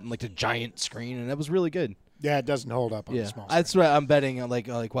 I saw it in like the giant screen, and it was really good. Yeah, it doesn't hold up on the small screen. That's right. I'm betting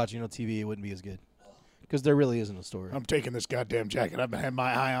like watching on TV, it wouldn't be as good because there really isn't a story. I'm taking this goddamn jacket. I've had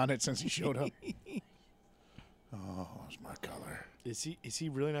my eye on it since he showed up. Oh, it's my color. Is he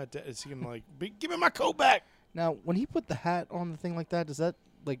really not dead? Is he gonna give me my coat back? Now, when he put the hat on the thing like that,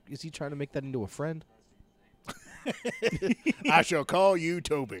 is he trying to make that into a friend? I shall call you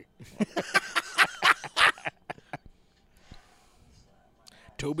Toby.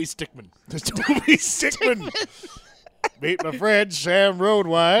 Toby Stickman. Toby Stickman. Meet my friend Sam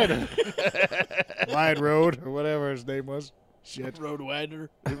Roadwide. Wide Road, or whatever his name was. Shit. Road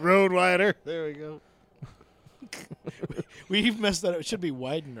Wider. Roadwider. There we go. We've messed that up. It should be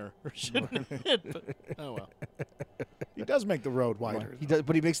Widener. Or shouldn't it? But, oh, well. He does make the road wider. He does,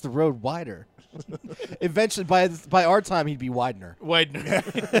 but he makes the road wider. Eventually, by our time, he'd be Widener. Widener.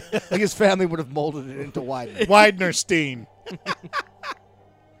 Like his family would have molded it into Widener. Widenerstein.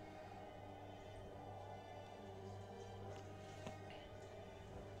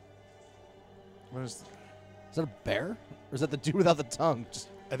 What is Is that a bear? Or is that the dude without the tongue? Just,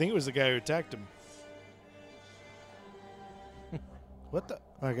 I think it was the guy who attacked him. What the?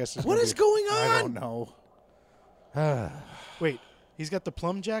 I guess it's What gonna is be- going I on? don't know. Wait, he's got the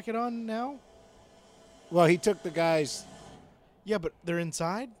plum jacket on now? Well, he took the guys, Yeah, but they're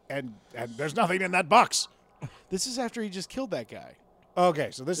inside? and there's nothing in that box. This is after he just killed that guy.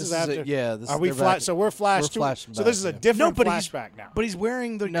 Okay, so this is after. this Are we they're back- so we're flashed. we're flashing so this is back, a yeah. different No, but he's- flashback now. But he's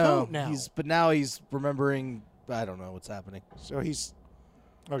wearing the No, coat now. now he's remembering. I don't know what's happening. So he's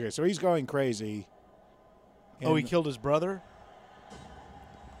okay. So he's going crazy. Oh, he And- killed his brother?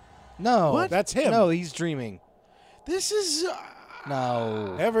 No, What? That's him. No, he's dreaming. This is...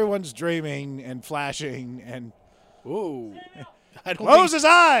 No, Everyone's dreaming and flashing and Whoa. I don't close think, his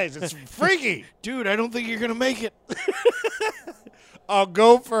eyes. It's freaky. dude, I don't think you're going to make it. I'll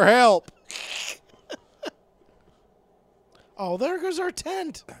go for help. Oh, there goes our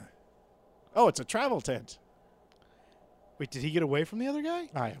tent. Oh, it's a travel tent. Wait, did he get away from the other guy?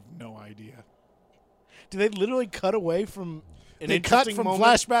 I have no idea. Did they literally cut away from an They cut interesting from moment?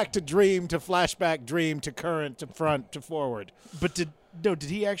 flashback to flashback dream to current to front to forward. But did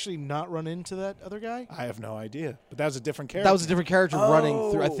he actually not run into that other guy? I have no idea. But that was a different character. that was a different character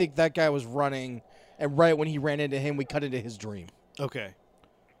running through. I Oh. think that guy was running, and right when he ran into him, we cut into his dream. Okay.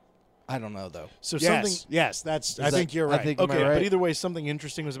 I don't know though. So Yes, something... yes. That's. I that- think you're I right. think- Am I Okay, right? but either way, something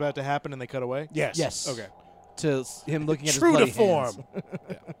interesting was about to happen and they cut away? yes. Yes. Okay. To him looking at True to his bloody hands. form.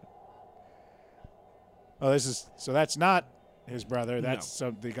 Oh, this is so. That's not his brother. That's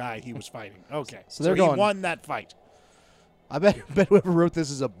the guy he was fighting. Okay. So they're he going- won that fight. I bet whoever wrote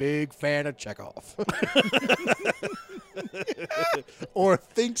this is a big fan of Chekhov. Or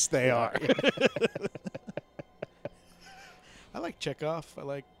thinks they are. I like Chekhov. I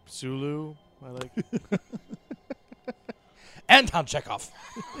like Sulu. I like... Anton Chekhov,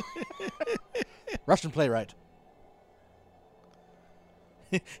 Russian playwright.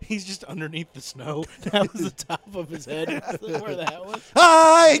 He's just underneath the snow. That was the top of his head. Where that was.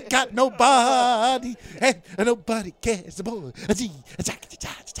 I ain't got nobody, and nobody cares about.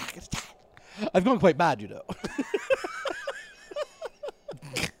 I've gone quite mad, you know.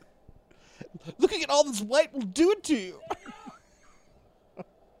 Looking at all this white will do it to you.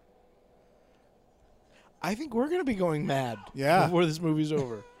 I think we're going to be going mad Yeah. before this movie's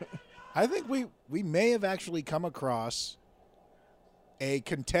over. I think we may have actually come across a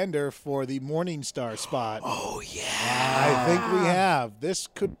contender for the Morningstar spot. Oh, yeah. I think we have. This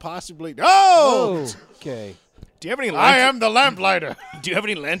could possibly. Oh! Okay. Do you have any I lanterns? am the lamplighter. Do you have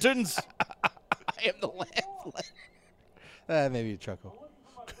any lanterns? I am the lamp. Maybe a chuckle.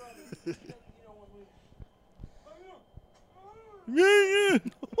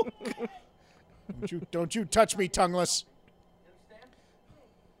 Don't you touch me, tongueless.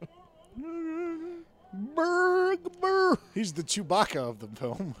 He's the Chewbacca of the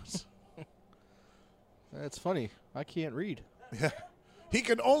film. That's funny. I can't read. Yeah. He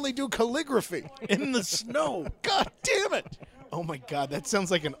can only do calligraphy. In the snow. God damn it. Oh my God, that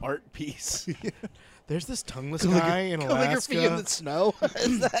sounds like an art piece. There's this tongueless guy in Alaska. Calligraphy in the snow.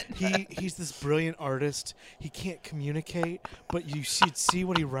 Is that? He's this brilliant artist. He can't communicate, but you should see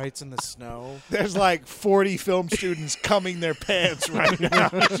what he writes in the snow. There's like 40 film students cumming their pants right now.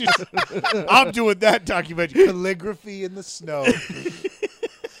 I'm doing that documentary. Calligraphy in the Snow.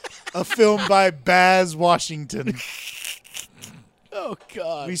 A film by Baz Washington. Oh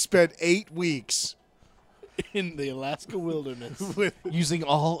God! We spent 8 weeks In the Alaska wilderness. with Using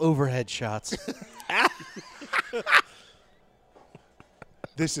all overhead shots.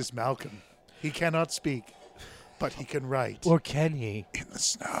 This is Malcolm. He cannot speak, but he can write. Or can he? In the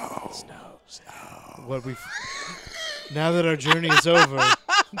snow. What we now that our journey is over,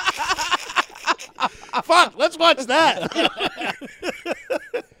 Fuck, let's watch that.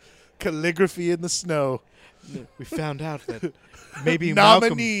 Calligraphy in the Snow. we found out that maybe Malcolm.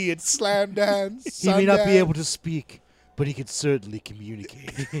 Nominee at Slam Dance. He may not be able to speak, but he can certainly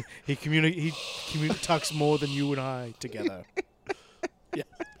communicate. He talks more than you and I together. Yeah.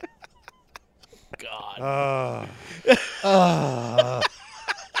 God.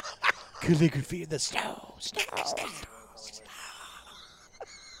 Calligraphy in the snow.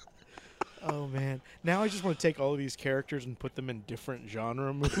 Oh man. Now I just want to take all of these characters and put them in different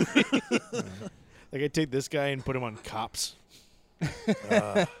genre movies. Like I take this guy and put him on Cops.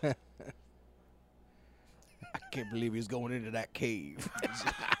 I can't believe he's going into that cave.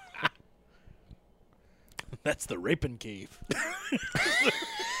 That's the Rapin' Cave.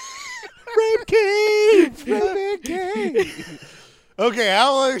 Rape cave. Rape cave. Okay,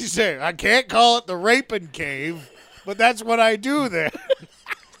 how will you say? I can't call it the Rapin' Cave, but that's what I do there.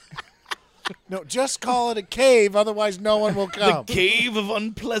 No, just call it a cave, otherwise no one will come. The Cave of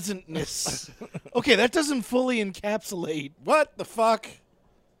Unpleasantness. Okay, that doesn't fully encapsulate. What the fuck?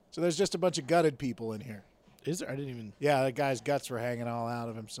 So there's just a bunch of gutted people in here. Is there? I didn't even. Yeah, that guy's guts were hanging all out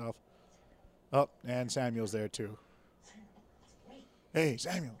of himself. Oh, and Samuel's there too. Hey,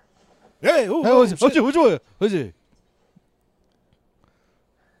 Samuel. Hey, Who's it?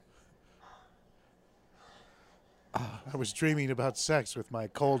 I was dreaming about sex with my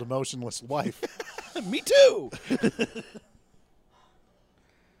cold, emotionless wife. Me too.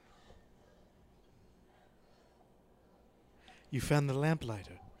 You found the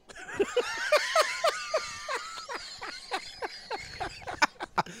lamplighter.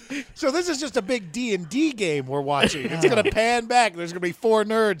 So this is just a big D&D game we're watching. It's going to pan back. There's going to be 4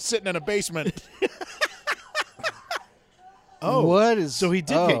 nerds sitting in a basement. Oh, What is? So he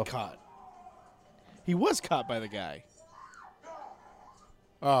did oh. get caught. He was caught by the guy.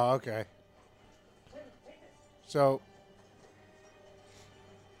 Oh, okay. So,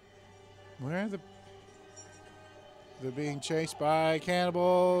 where are they're being chased by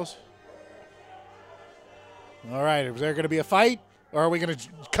cannibals. All right, is there going to be a fight, or are we going to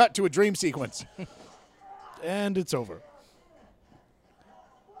cut to a dream sequence? And it's over.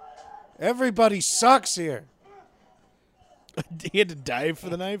 Everybody sucks here. He had to dive for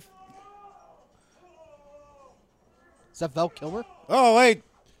the knife? Is that Val Kilmer? Oh, wait.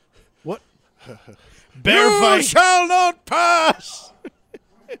 What? Bear You fight. shall not pass.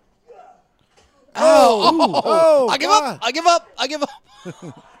 Oh! I give God. up! I give up! I give up!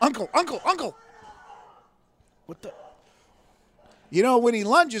 Uncle. What the? You know, when he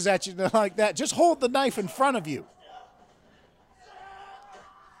lunges at you like that, just hold the knife in front of you.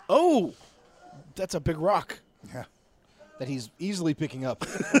 Oh! That's a big rock. Yeah. That he's easily picking up.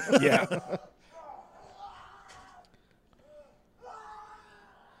 Yeah.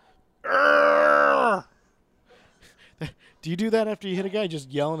 Do you do that after you hit a guy? Just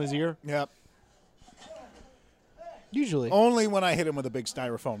yell in his ear? Yep. Usually. Only when I hit him with a big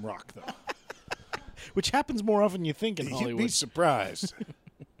styrofoam rock, though. Which happens more often than you think in You'd Hollywood. be surprised.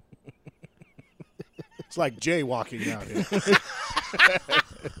 It's like jaywalking out here.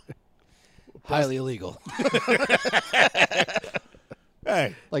 Highly illegal.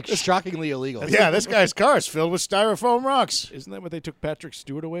 Hey. Like, shockingly illegal. Yeah, this guy's car is filled with styrofoam rocks. Isn't that what they took Patrick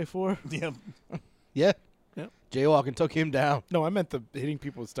Stewart away for? Yeah. Yeah. Yep. Jaywalking took him down. No, I meant the hitting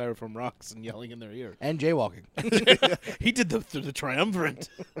people with styrofoam rocks and yelling in their ear. And jaywalking. He did the triumvirate.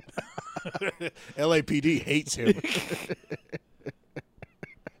 LAPD hates him.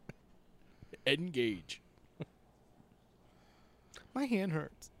 Engage. My hand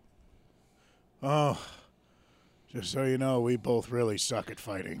hurts. Oh, just so you know, we both really suck at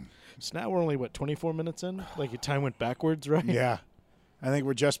fighting. So now we're only, 24 minutes in? Like your time went backwards, right? Yeah. I think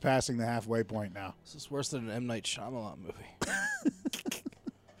we're just passing the halfway point now. This is worse than an M. Night Shyamalan movie. At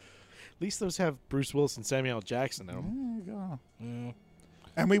least those have Bruce Willis and Samuel L. Jackson in them. There you go. Mm.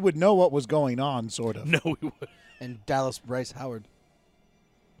 And we would know what was going on, sort of. No, we would. And Dallas Bryce Howard.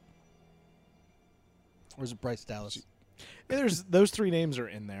 Or is it Bryce Dallas? Yeah, there's those three names are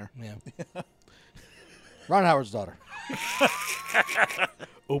in there. Yeah. Ron Howard's daughter.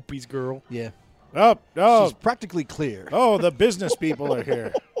 Opie's girl. Yeah. Oh, She's practically clear. oh, the business people are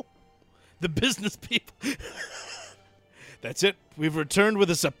here. The business people. That's it. We've returned with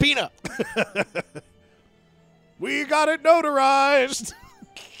a subpoena. We got it notarized.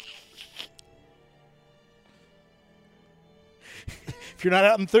 If you're not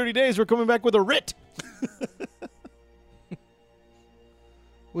out in 30 days, we're coming back with a writ.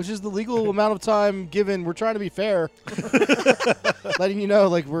 Which is the legal amount of time given. We're trying to be fair. Letting you know,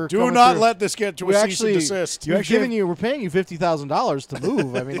 like, we're Do coming not through. let this get to a cease and desist. We're paying you $50,000 to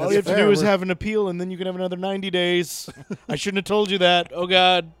move. I mean, All that's you have to fair. do is We're- have an appeal, and then you can have another 90 days. I shouldn't have told you that. Oh,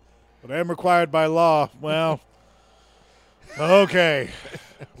 God. But I am required by law. Well, okay.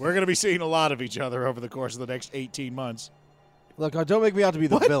 We're going to be seeing a lot of each other over the course of the next 18 months. Look, don't make me out to be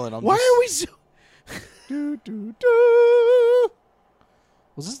the villain. Why are we so... Do, do, do.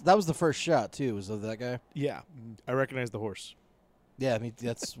 That was the first shot too? Was of that guy? Yeah, I recognize the horse. Yeah, I mean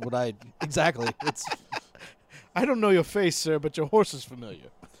that's what I exactly. It's I don't know your face, sir, but your horse is familiar.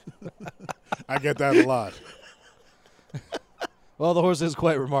 I get that a lot. well, the horse is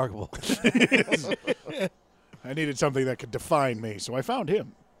quite remarkable. I needed something that could define me, so I found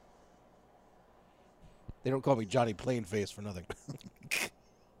him. They don't call me Johnny Plainface for nothing.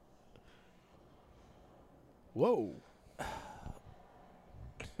 Whoa.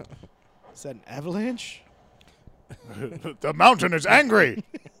 Is that an avalanche? The mountain is angry.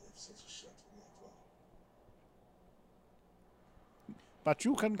 But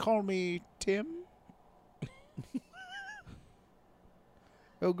you can call me Tim.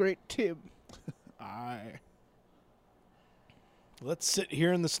 Oh, great Tim. Let's sit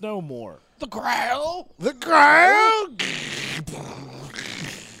here in the snow more. The Grail. The Grail.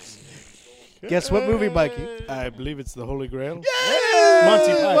 Guess what movie, Mikey? I believe it's the Holy Grail. Monty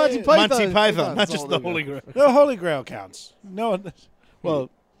Python. Monty Python, not It's just the the Holy Holy Grail. The Holy Grail counts. No, Well,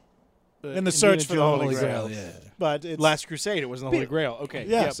 in the search for the Holy Grail. Yeah. But it's Last Crusade, it wasn't the Holy Grail. Okay.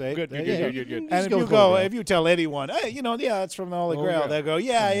 Yes, Yep. Good. yeah. Good. And if go you with go, Holy Grail. if you tell anyone, hey, it's from the Holy Holy Grail, Grail. they'll go,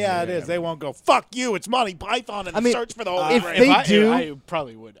 yeah, it is. They won't go, fuck you, it's Monty Python and I mean, search for the Holy if Grail. they I, do- I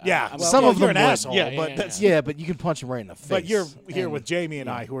probably would. Yeah, I'm- some yeah, of you're them an would. asshole, Yeah, but yeah, that's Yeah, but you can punch him right in the face. but you're here And- with Jamie and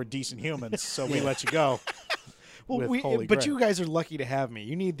I, who are decent humans, so we let you go. Well, with Holy but Grail. you guys are lucky to have me.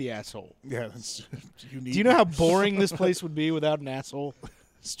 You need the asshole. Yeah, that's, you need. Do you know how boring this place would be without an asshole?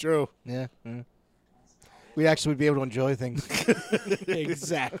 It's true. Yeah. We actually would be able to enjoy things.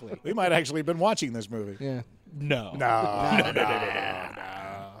 Exactly. We might actually have been watching this movie. Yeah. No. No.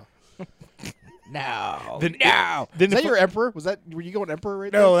 Now. Then now. then Is that if- your emperor? Were you going emperor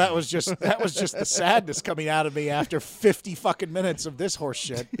right No, that was just the sadness coming out of me after 50 fucking minutes of this horse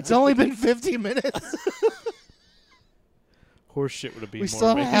shit. It's only been 50 minutes. Horse shit would have been We more still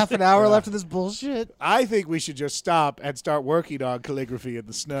have amazing. half an hour left of this bullshit. I think we should just stop and start working on calligraphy in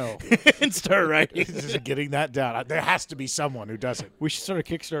the snow. and start writing. Just getting that down. There has to be someone who does it. We should start a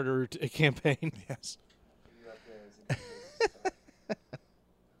Kickstarter campaign. Yes.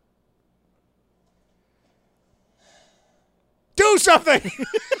 Do something!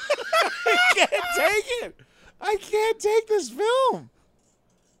 I can't take it. I can't take this film.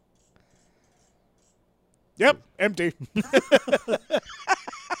 Yep, empty.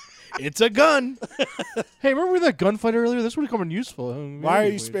 It's a gun. Hey, remember that gunfight earlier? This would have come in useful. Why are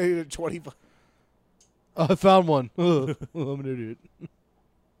you spending it 25? I found one. I'm an idiot.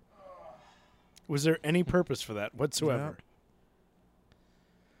 Was there any purpose for that whatsoever?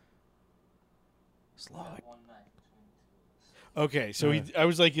 Slow. One night between the two of us. Okay, so I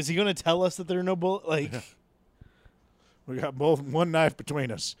was like, is he going to tell us that there are no bullets? Like, We got both one knife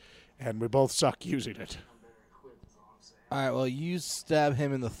between us, and we both suck using it. I'm better equipped, is all I'm saying. All right, well, you stab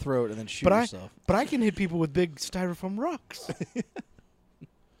him in the throat and then shoot but yourself. I can hit people with big styrofoam rocks.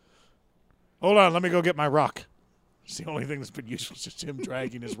 Hold on, let me go get my rock. It's the only thing that's been useful. It's just him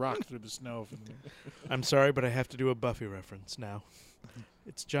dragging his rock through the snow. I'm sorry, but I have to do a Buffy reference now.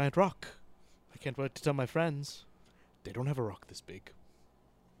 It's a giant rock. I can't wait to tell my friends. They don't have a rock this big.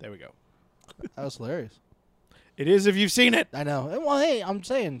 There we go. That was hilarious. It is if you've seen it. I know. Well, hey, I'm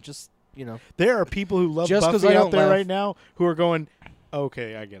saying just, There are people who love Just 'cause Buffy I out don't there laugh. right now who are going,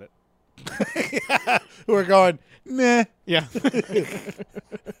 okay, I get it. Who are going, meh. Yeah.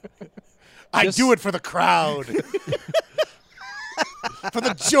 I Just- do it for the crowd. for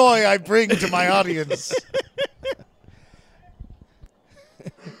the joy I bring to my audience.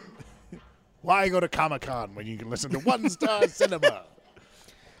 Why go to Comic-Con when you can listen to One Star Cinema?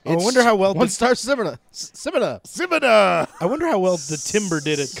 I wonder how well One Star Cinema. Cinema. I wonder how well the Timber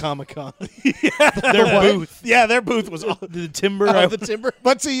did at Comic-Con. Their booth. Yeah, their booth was. The Timber. Oh, the Timber.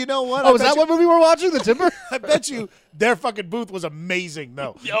 But see, you know what? Oh, is that what movie we're watching? The Timber? I bet you their fucking booth was amazing,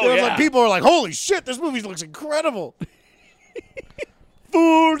 though. Oh, There was, yeah. like, people were like, "Holy shit, this movie looks incredible."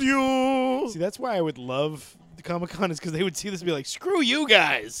 Fooled you. See, that's why I would love the Comic-Con is because they would see this and be like, "Screw you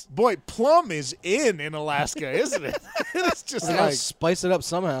guys." Boy, Plum is in Alaska, isn't it? It's just They gotta like, spice it up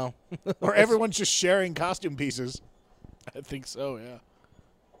somehow. or everyone's just sharing costume pieces. I think so. Yeah.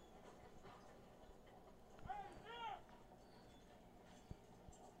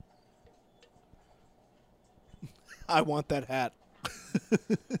 I want that hat.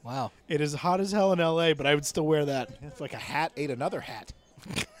 Wow. It is hot as hell in LA, but I would still wear that. It's like a hat ate another hat.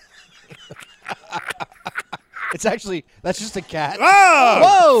 It's actually, that's just a cat.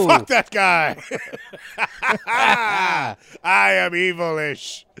 Oh, Whoa! fuck that guy. I am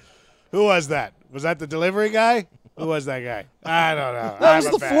evilish. Who was that? Was that the delivery guy? Who was that guy? I don't know. That was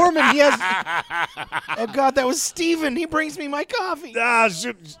the foreman. He has. Oh God, that was Steven. He brings me my coffee. I'll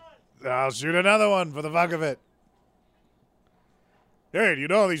shoot another one for the fuck of it. Hey, do you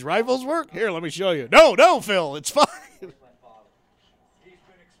know how these rifles work? Here, let me show you. No, Phil, it's fine. He's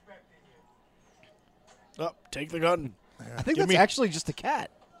been expecting you. Oh, take the gun. I think that's actually just a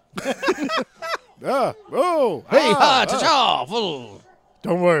cat. Oh, Hey, ha, cha-cha, full.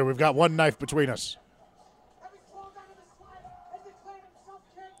 Don't worry, we've got one knife between us.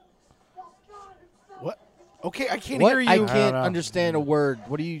 What? Okay, I can't What? hear you. I don't can't know. understand a word.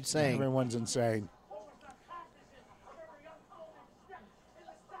 What are you saying? Everyone's insane.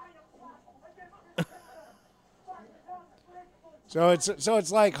 So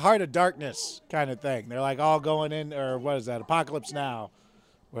it's like Heart of Darkness kind of thing. They're like all going in, or what is that? Apocalypse Now,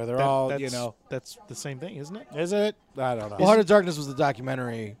 where they're all, That's the same thing, isn't it? Is it? I don't know. Well, Heart of Darkness was the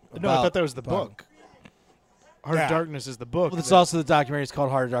documentary. No, I about thought that was the Bond. book. Heart Yeah. of Darkness is the book. Well, it's also the documentary. It's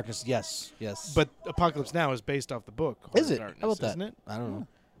called Heart of Darkness. Yes. But Apocalypse Now is based off the book. Heart Is of it? Darkness, How about that? Isn't it? I don't know.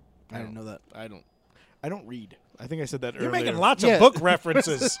 I didn't know that. I don't read. I think I said that You're earlier. making lots Yeah. of book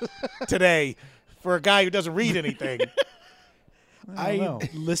references today for a guy who doesn't read anything. I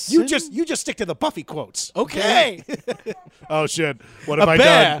listen. You just stick to the Buffy quotes. Okay. Oh shit! What have A I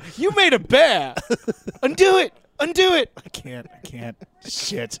bear. done? You made a bear. Undo it. Undo it. I can't.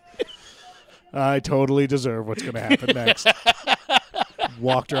 Shit. I totally deserve what's going to happen next.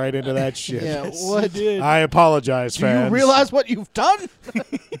 Walked right into that shit. Yeah. What? I apologize, Do fans. you realize what you've done?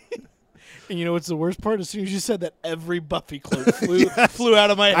 And you know what's the worst part? As soon as you said that, every Buffy quote flew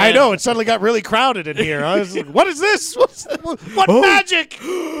out of my head. I know. It suddenly got really crowded in here. I was like, what is this? What magic?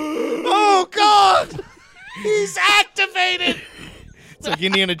 Oh, God. He's activated. It's like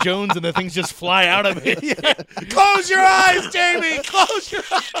Indiana Jones and the things just fly out of it. Close your eyes, Jamie. Close your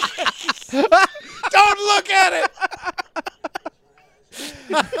eyes. Don't look at it.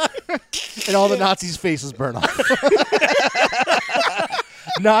 And all the Nazis' faces burn off.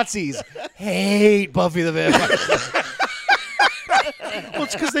 Nazis hate Buffy the Vampire. Well,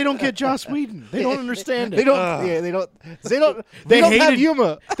 it's because they don't get Joss Whedon. They don't understand it. They don't. Yeah, they don't. They don't. They They don't have hated-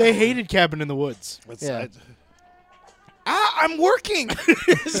 humor. They hated Cabin in the Woods. Yeah. I'm working.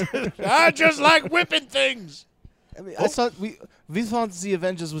 I just like whipping things. I mean, I thought we thought the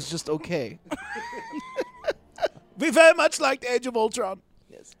Avengers was just okay. We very much liked Age of Ultron.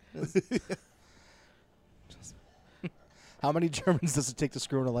 Yes. How many Germans does it take to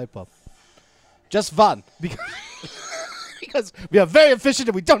screw in a light bulb? Just one. Because we are very efficient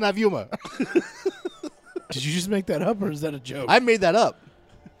and we don't have humor. Did you just make that up, or is that a joke? I made that up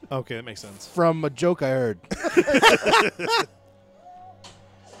Okay, that makes sense. from a joke I heard.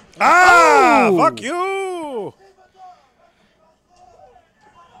 Ah, Oh. fuck you.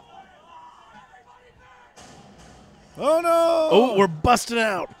 Oh, no. Oh, we're busting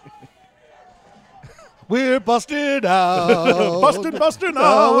out. We're busted out. Busted Oh,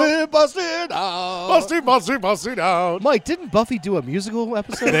 out. we're busted out. Busted out. Mike, didn't Buffy do a musical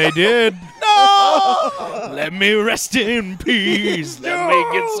episode? They did. No. Let me rest in peace. Let me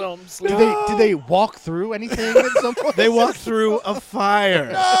get some sleep. Did they walk through anything at some point? They walked through a fire.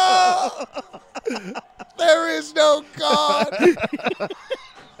 There is no God.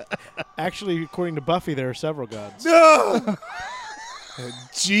 Actually, according to Buffy, there are several gods. No. And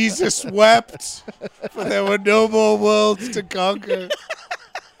Jesus wept, for there were no more worlds to conquer.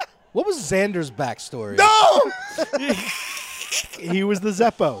 What was Xander's backstory? No! He was the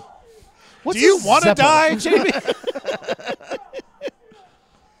Zeppo. What's Do you a want to Zeppo? die, Jamie?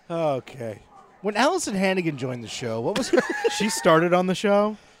 Okay. When Allison Hannigan joined the show, what was her? She started on the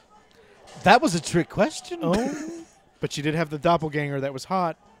show. That was a trick question. Oh. But she did have the doppelganger that was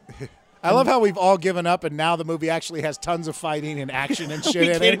hot. I love how we've all given up, and now the movie actually has tons of fighting and action and shit We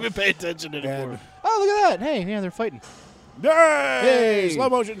in can't it. even pay attention anymore. And, Oh, look at that. Hey, yeah, they're fighting. yay! Yay! Slow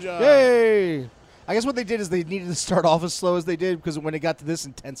motion jump. Yay! I guess what they did is they needed to start off as slow as they did because when it got to this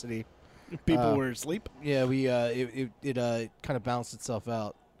intensity, People were asleep. yeah, it kind of balanced itself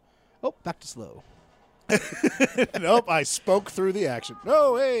out. Oh, back to slow. Nope, I spoke through the action.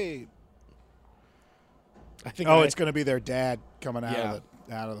 No, hey. I think It's going to be their dad coming out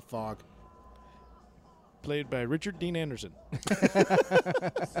Yeah. out of the fog. played by Richard Dean Anderson. You are going to get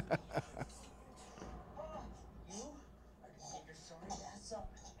your sorry ass up,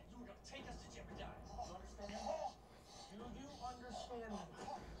 and you are going to take us to jeopardy. You understand that? Do you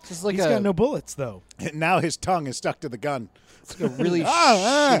understand that? Just like He's got no bullets, though. Now his tongue is stuck to the gun. it's like a really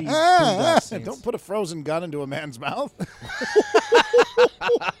shitty Boondock Saints. Don't put a frozen gun into a man's mouth.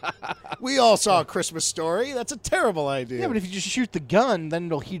 We all saw A Christmas Story. That's a terrible idea. Yeah, but if you just shoot the gun, then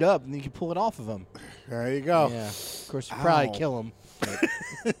it'll heat up, and then you can pull it off of him. There you go. Yeah, of course, you probably Ow. kill him.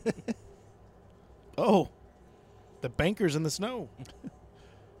 Oh, the banker's in the snow.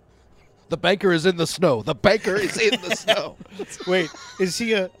 The banker is in the snow. The banker is in the snow. Wait, is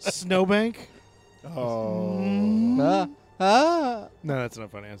he a snowbank? Oh. No, that's not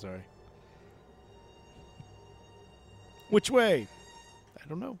funny. I'm sorry. Which way? I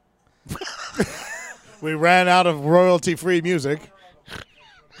don't know. We ran out of royalty-free music.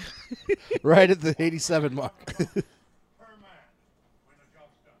 Right at the 87 mark. Per man, when the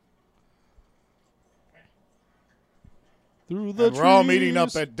job's done. Through the And we're all meeting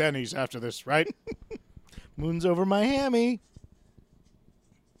trees. up at Denny's after this, right? Moon's over Miami.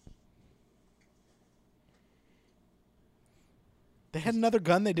 They had another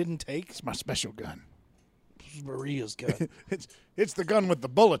gun they didn't take. It's my special gun. Maria's gun. It's the gun with the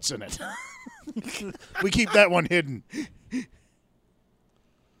bullets in it. We keep that one hidden. It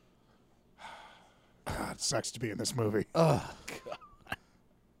sucks to be in this movie. Ugh.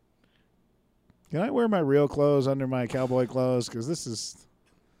 Can I wear my real clothes under my cowboy clothes? Because this is...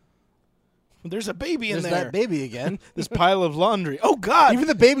 There's a baby in There's there. that baby again. This pile of laundry. Oh, God. Even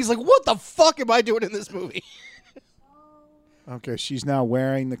the baby's like, what the fuck am I doing in this movie? Okay, she's now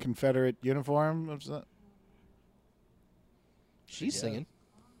wearing the Confederate uniform. What's that? She's singing.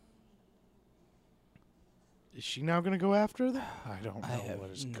 Is she now going to go after them? I don't know have what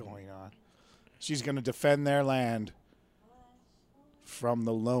is going on. She's going to defend their land from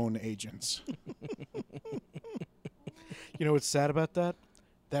the lone agents. You know what's sad about that?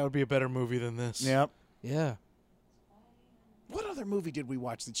 That would be a better movie than this. Yep. Yeah. What other movie did we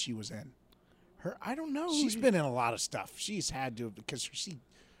watch that she was in? Her, I don't know. She's been in a lot of stuff. She's had to because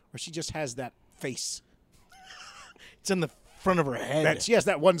she just has that face. It's in the front of her head. She has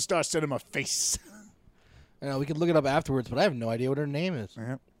that one-star cinema face. I know, we could look it up afterwards, but I have no idea what her name is,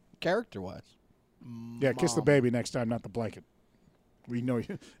 Yeah. character-wise. Yeah, kiss the baby next time, not the blanket. We know you.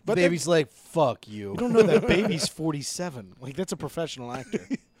 But But the baby's like, fuck you. You don't know that baby's 47. Like, that's a professional actor.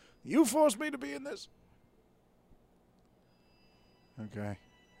 you forced me to be in this. Okay.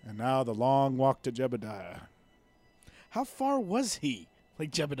 And now the long walk to Jebediah. How far was he?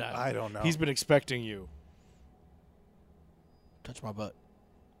 Like Jebediah. I don't know. He's been expecting you. Touch my butt.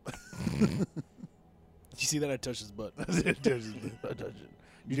 Did you see that? I touched his butt.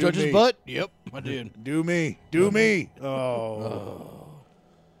 You Do touch his me. butt? Yep, I did. Do me. Do me. Oh.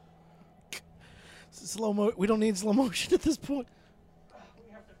 Slow mo. We don't need slow motion at this point.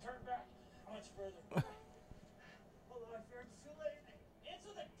 We have to turn back. How much further? Hold on, I fear it's too late. Answer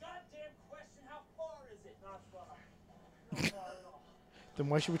the goddamn question. How far is it? Not far. Not far at all. Then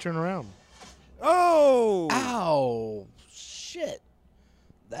why should we turn around? Oh. Ow. Shit.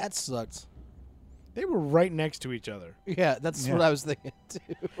 That sucked. They were right next to each other. Yeah, that's Yeah. what I was thinking, too.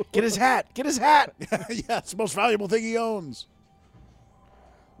 Get his hat. Get his hat. Yeah, it's the most valuable thing he owns.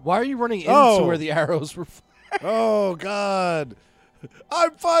 Why are you running into Oh. where the arrows were? Oh, God.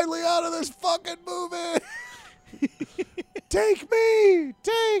 I'm finally out of this fucking movie. Take me.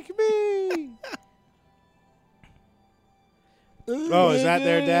 Take me. Oh, is that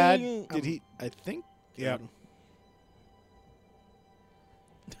their dad? Did he? I think. Yeah.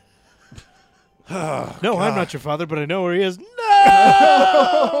 No, I'm not your father, but I know where he is. No.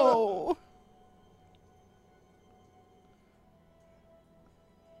 Oh!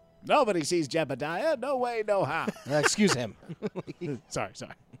 Nobody sees Jebediah. No way, no how. Excuse him. Sorry.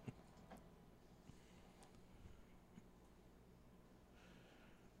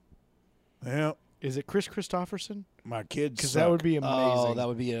 Well, Is it Chris Christopherson? My kids. Because that would be amazing. Oh, that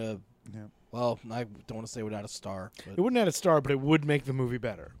would be a. Yeah. Well, I don't want to say without a star. It But wouldn't have a star, but it would make the movie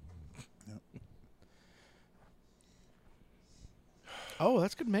better. Oh,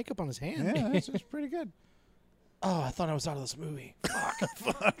 that's good makeup on his hand. Yeah, that's pretty good. oh, I thought I was out of this movie.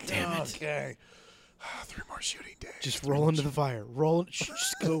 Fuck. Damn it. Okay. 3 more shooting days. Just roll into the fire. Roll.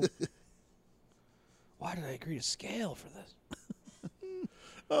 Just go. Why did I agree to scale for this?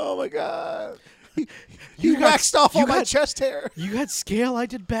 Oh my god. You You got- waxed off you all my got- chest hair. You had scale. I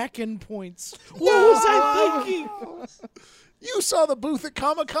did back end points. What was I thinking? You saw the booth at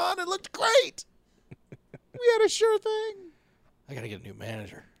Comic-Con. It looked great. We had a sure thing. I gotta get a new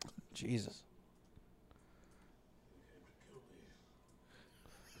manager. Jesus.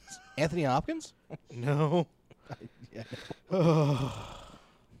 Anthony Hopkins? No.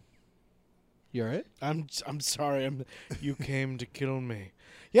 You alright? I'm sorry. You came to kill me.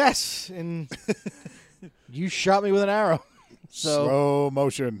 Yes, and You shot me with an arrow. So Slow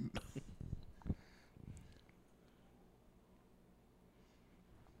motion.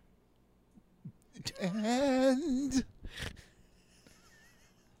 And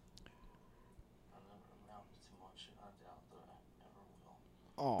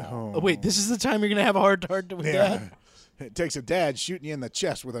oh, wait, this is the time you're gonna have a heart to heart with Dad. It takes a dad shooting you in the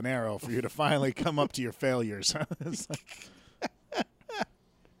chest with an arrow for you to finally come up to your failures. It's like,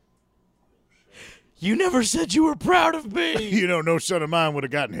 You never said you were proud of me. you know, no son of mine would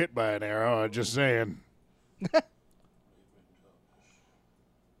have gotten hit by an arrow. I'm just saying.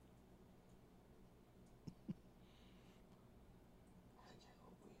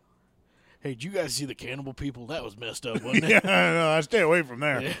 Hey, did you guys see the cannibal people? That was messed up, wasn't it? Yeah, no, I stay away from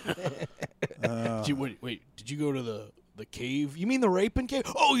there. Did you, wait, did you go to the cave? You mean the raping cave?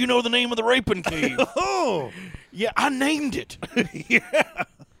 Oh, you know the name of the raping cave. Oh, Yeah, I named it. yeah.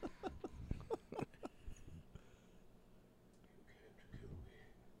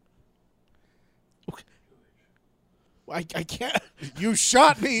 I can't. You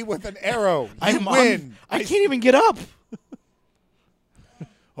shot me with an arrow. You I'm win. I can't even get up.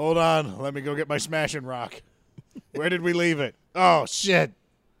 Hold on. Let me go get my smashing rock. Where did we leave it? Oh, shit.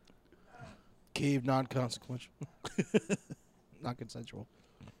 cave non-consequential. Not consensual.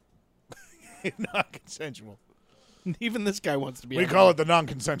 Not consensual. Even this guy wants to be. We call it the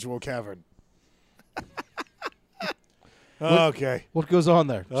non-consensual cavern. Okay. What goes on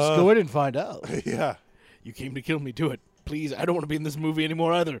there? Just go in and find out. Yeah. You came to kill me. Do it, please. I don't want to be in this movie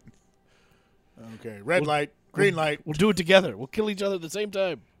anymore either. Okay. Red light. Green light. We'll do it together. We'll kill each other at the same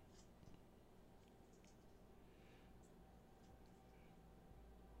time.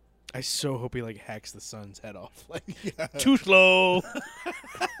 I so hope he hacks the son's head off. Too slow.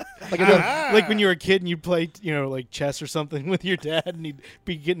 Like when you were a kid and you'd play, chess or something with your dad, and he'd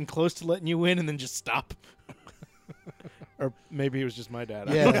be getting close to letting you win, and then just stop. Or maybe it was just my dad.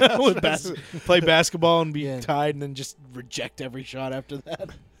 Yeah. I don't know. Play basketball and be Yeah. tied, and then just reject every shot after that.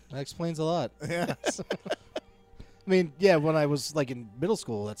 That explains a lot. Yeah. I mean, yeah, when I was in middle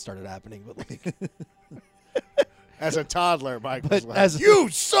school, that started happening. But As a toddler, Mike was But like, as- you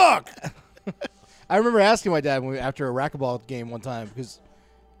suck. I remember asking my dad after a racquetball game one time because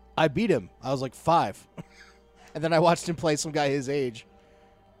I beat him. I was 5, and then I watched him play some guy his age,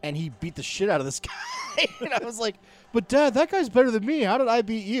 and he beat the shit out of this guy. And I was like, "But Dad, that guy's better than me. How did I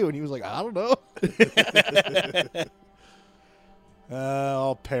beat you?" And he was like, "I don't know."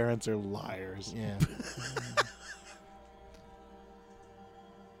 All parents are liars. Yeah.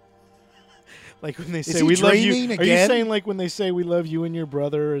 Like when they say he we love you. dreaming Are you again? saying when they say we love you and your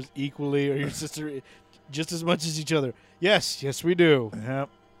brother as equally or your sister just as much as each other? Yes, we do. Yep.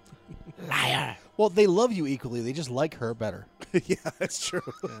 Liar. Well, they love you equally. They just like her better. Yeah, that's true.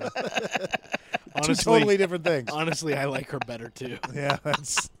 Two Honestly, totally different things. honestly, I like her better too. Yeah,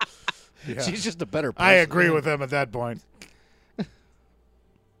 that's. Yeah. She's just a better person. I agree with him at that point.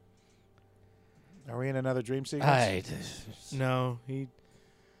 Are we in another dream sequence? No, he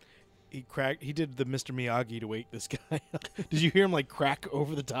cracked. He did the Mr. Miyagi to wake this guy up. Did you hear him crack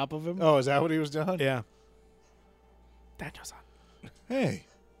over the top of him? Oh, is that what he was doing? yeah. That goes on. Hey,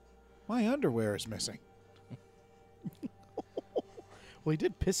 my underwear is missing. Well, he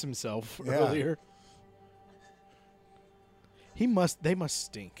did piss himself Yeah. earlier. They must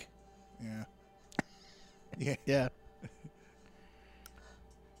stink. Yeah. Yeah. Yeah.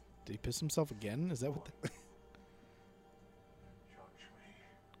 Did he piss himself again? Is that what?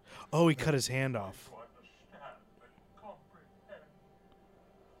 Oh, he cut his hand off. To understand and comprehend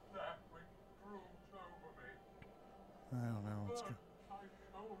that which broods over me. I don't know. What's My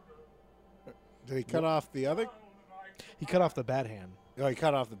shoulder, Did he cut off the other? He cut off the bad hand. Oh, he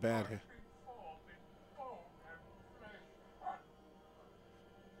cut off the bad. falling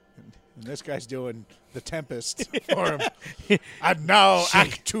And this guy's doing the Tempest for him. And now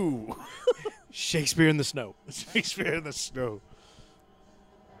Act 2. Shakespeare in the Snow. Shakespeare in the Snow.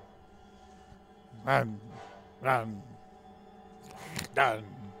 Run. Done.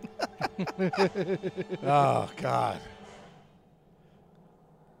 Oh, God.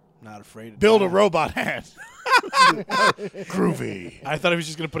 Not afraid. Build a robot hand. Groovy. I thought he was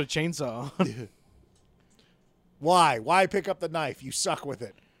just going to put a chainsaw on. Why? Why pick up the knife? You suck with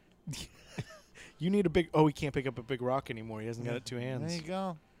it. You need a big... Oh, he can't pick up a big rock anymore. He hasn't got it two hands. There you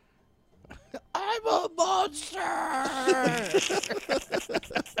go. I'm a monster.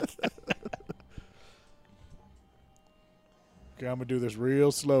 Okay, I'm going to do this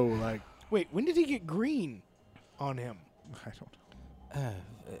real slow. Like, Wait, when did he get green on him? I don't know.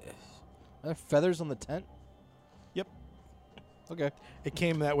 Are there feathers on the tent? Yep. Okay. It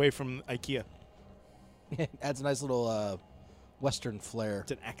came that way from IKEA. Adds a nice little Western flair.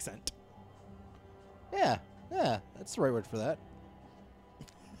 It's an accent. Yeah, that's the right word for that.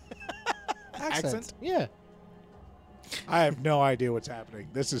 Accent? Yeah. I have no idea what's happening.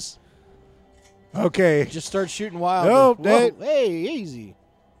 This is... Okay. Just start shooting wild. Nope, Whoa, hey, easy.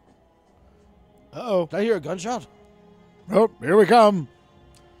 Uh-oh. Did I hear a gunshot? Oh, here we come.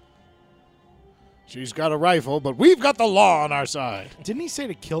 She's got a rifle, but we've got the law on our side. Didn't he say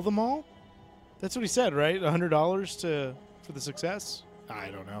to kill them all? That's what he said, right? $100 for the success? I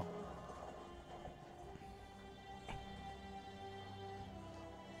don't know.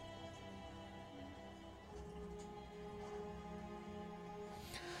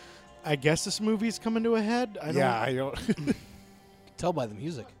 I guess this movie's coming to a head. I don't. Tell by the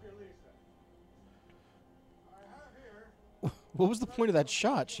music. Elisa, I have here What was the point of that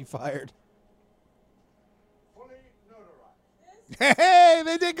shot she fired? fully notarized. Hey,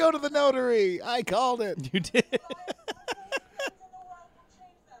 they did go to the notary. I called it. You did.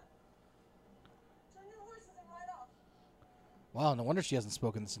 Wow, no wonder she hasn't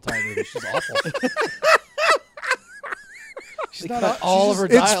spoken this entire movie. She's awful. She's not cut a- all of her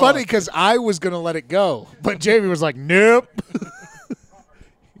It's dialogue. funny because I was going to let it go, but Jamie was like, nope.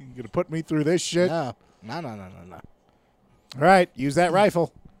 You're going to put me through this shit? No. No. All right, use that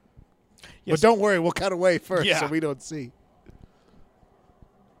rifle. Yes. But don't worry, we'll cut away first Yeah. so we don't see.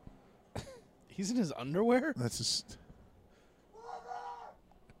 He's in his underwear? That's just...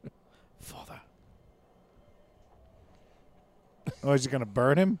 Father. Oh, is he going to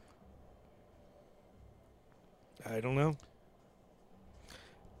burn him? I don't know.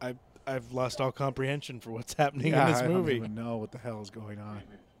 I've lost all comprehension for what's happening in this I movie. don't even know what the hell is going on.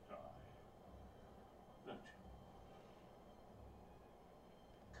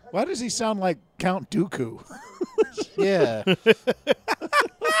 Why does he sound like Count Dooku? Yeah.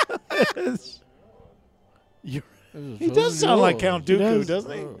 He does sound like Count Dooku,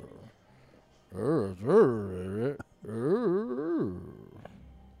 doesn't he?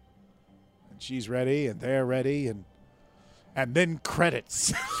 And she's ready, and they're ready, and then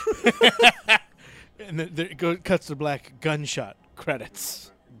credits. And then there it cuts to black gunshot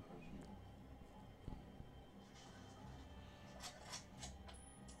credits.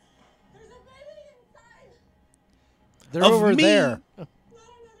 There's a baby inside. They're Of over me? there. No,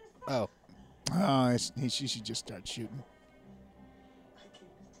 Oh. Oh, she should just start shooting.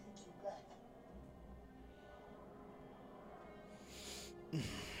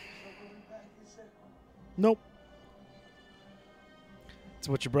 Nope. It's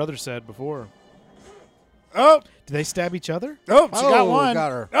what your brother said before. Oh, Did they stab each other? oh, she got one.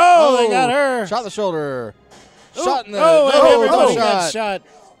 Got her. Oh, they got her. Shot in the shoulder. Oh, Shot in the. oh, everybody got shot. shot.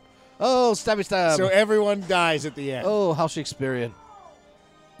 Oh, stabby stab. So everyone dies at the end. Oh, how Shakespearean.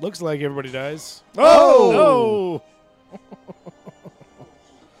 Looks like everybody dies. Oh!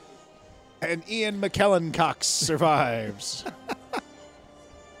 And Ian McKellen Cox survives.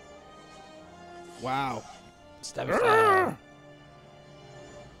 Wow. Stabby stab.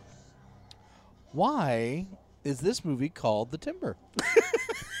 Why is this movie called The Timber?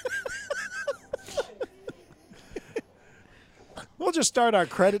 We'll just start our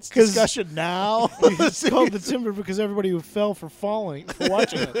credits discussion now. It's called The Timber because everybody who fell for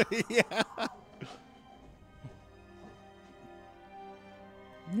watching it. Yeah.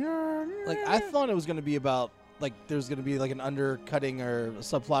 Like, I thought it was going to be about, like, there's going to be, like, an undercutting or a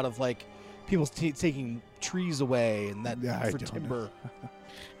subplot of, like, people taking trees away and that Yeah, I for don't timber.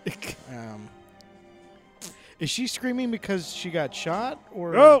 Is she screaming because she got shot?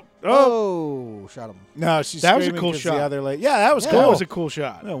 Or Oh, shot him. No, she's That was a screaming cool 'cause shot. The other lady. Yeah, that was Yeah. cool. That was a cool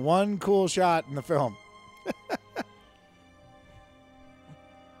shot. Yeah, one cool shot in the film.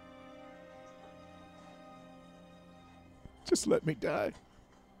 Just let me die.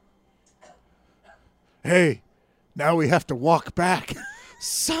 Hey, now we have to walk back.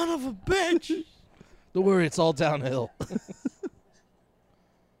 Son of a bitch. Don't worry, it's all downhill.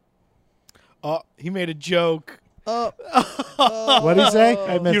 Oh, he made a joke. What'd he say?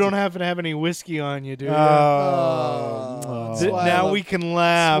 I missed You don't it. happen to have any whiskey on you, do you? Oh. That's why I Now love- we can That's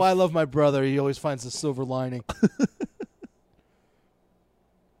laugh. why I love my brother. He always finds the silver lining.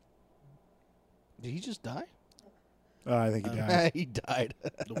 Did he just die? Oh, I think he died. He died.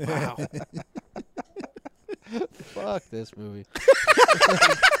 Wow. Fuck this movie.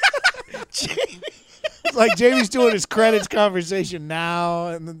 It's like Jamie's doing his credits conversation now,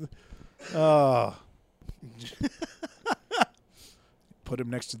 and then, put him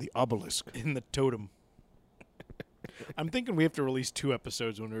next to the obelisk. In the totem. I'm thinking we have to release 2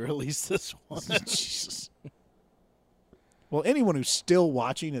 episodes when we release this one. Jesus. Well, anyone who's still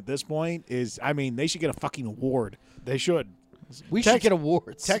watching at this point is, I mean, they should get a fucking award. They should. We should get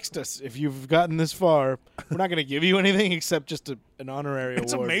awards. Text us if you've gotten this far. We're not going to give you anything except just an honorary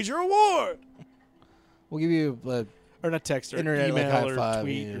It's award. a major award. We'll give you Or not text, or Internet, like, email, high or five,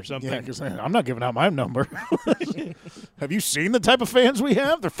 tweet, yeah. or something. Yeah, 'cause I'm not giving out my number. Have you seen the type of fans we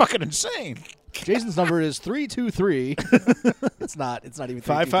have? They're fucking insane. Jason's number is 323. It's not even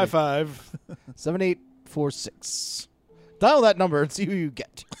 555. 7846. Dial that number and see who you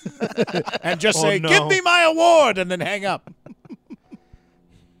get. And just Oh, say, no. give me my award, and then hang up.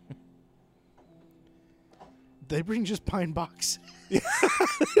 They bring just pine box. You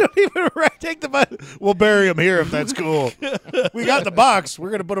don't even take the money. We'll bury them here if that's cool. We got the box. We're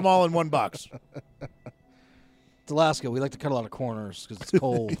going to put them all in one box. It's Alaska. We like to cut a lot of corners because it's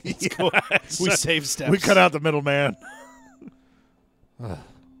cold. We save steps. We cut out the middleman.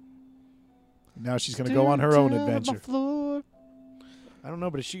 Now she's going to go on her own adventure. I don't know,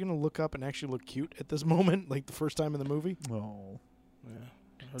 but is she going to look up and actually look cute at this moment, like the first time in the movie? Oh.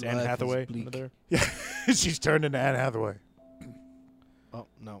 It's Anne Hathaway under there. Yeah, she's turned into Anne Hathaway. Oh,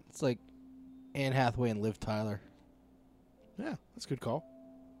 no. It's like Anne Hathaway and Liv Tyler. Yeah, that's a good call.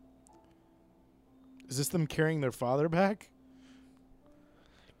 Is this them carrying their father back?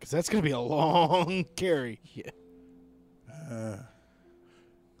 Because that's going to be a long carry. Yeah.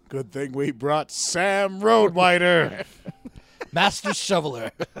 Good thing we brought Sam Roadwider. Master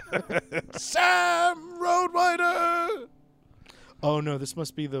Shoveler. Sam Roadwider. Oh, no, this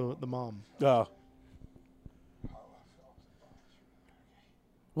must be the mom. Oh.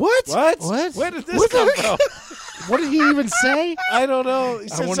 What? What? Where did this come from? What did he even say? I don't know. He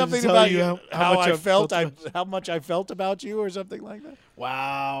said wanted to something tell about you you, how how much I I felt. felt How much I felt about you, or something like that.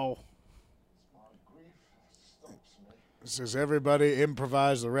 Wow. Says everybody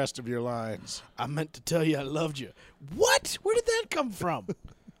improvise the rest of your lines. I meant to tell you I loved you. What? Where did that come from?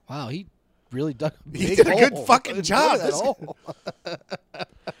 Wow, he really dug a He big did a good hole. fucking Look job. at that hole.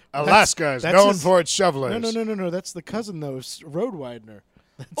 Alaska is that's known his- for its shovelers. No. That's the cousin, though, Road Widener.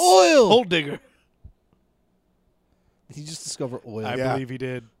 Oil. Hole digger. Did he just discover oil? I Yeah. believe he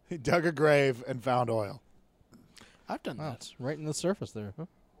did. He dug a grave and found oil. I've done Wow, that. it's right in the surface there. Huh?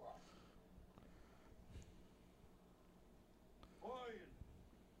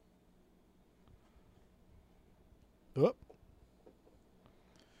 Oh.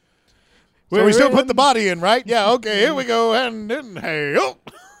 So we still put the body in, right? Yeah, okay, here we go. And then, hey, oh,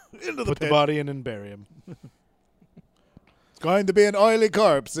 into the Put the pit. body in and bury him. It's going to be an oily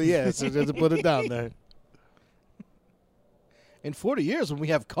corpse, so yes, so just put it down there. In 40 years, when we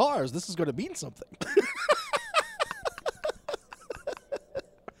have cars, this is going to mean something.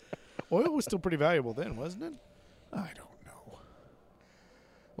 Oil was still pretty valuable then, wasn't it? I don't know.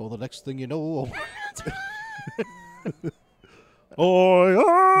 Well, the next thing you know, Oil!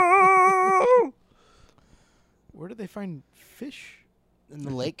 Where did they find fish? in the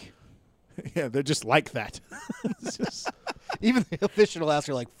lake, Yeah, they're just like that. even the fish in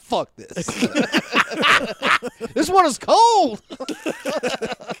Alaska are like, fuck this. This one is cold.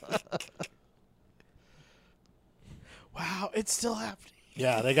 Wow, it's still happening.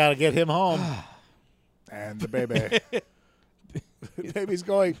 Yeah, they got to get him home. And the baby. The baby's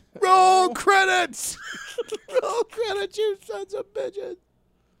going, roll credits! Roll credits, you sons of bitches!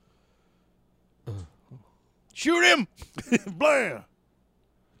 Shoot him! Blam!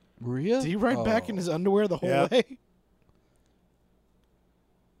 Maria? Did he ride back in his underwear the whole Yeah. way?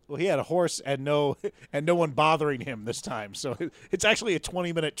 Well, he had a horse and no one bothering him this time, so it's actually a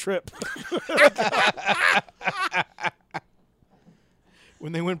 20-minute trip.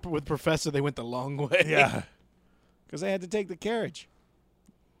 When they went with Professor, they went the long way. Yeah, because they had to take the carriage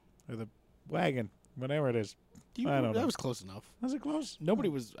or the wagon, whatever it is. I don't that know. was close enough. Was it close? Nobody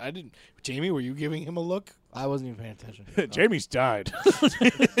was. I didn't. Jamie, were you giving him a look? I wasn't even paying attention. Jamie's died.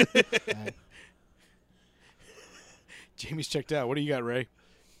 Jamie's checked out. What do you got, Ray?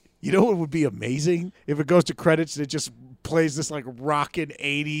 You know what would be amazing? If it goes to credits and it just plays this like rockin'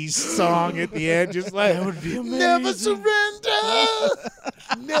 80s song at the end, just like That would be amazing. never surrender,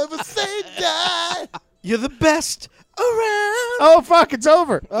 never say die. You're the best around. Oh fuck! It's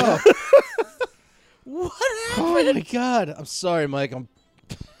over. Oh, What oh my god! I'm sorry, Mike.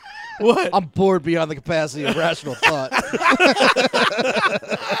 What? I'm bored beyond the capacity of rational thought.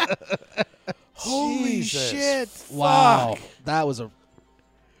 Holy Jesus. shit. Wow, Fuck. that was rough.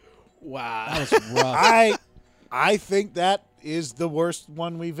 I think that is the worst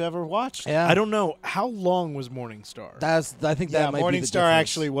one we've ever watched. Yeah, I don't know. How long was Morningstar? I think that might be Morning the Star difference.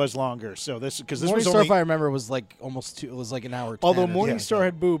 actually was longer. So this because this Morning was Star, only if I remember, was like almost 2. It was like an hour. 10 Although or Morningstar something.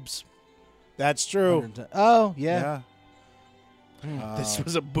 had boobs. that's true. 110. Oh yeah. This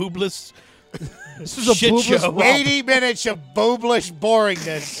was a boobless This was a shit boobless show. romp. 80 minutes of booblish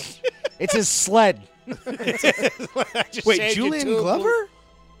boringness. It's his sled. Just Wait, change it Julian to a Glover?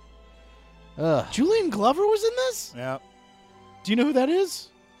 Ugh. Julian Glover was in this? Yeah, Do you know who that is?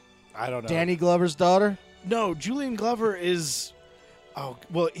 I don't know. Danny Glover's daughter. No, Julian Glover is. Oh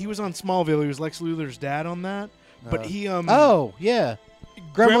well, he was on Smallville. He was Lex Luthor's dad on that. But he Oh yeah,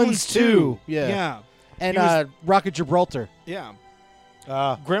 Gremlins 2. Yeah, yeah, and He was- Rocket Gibraltar. yeah.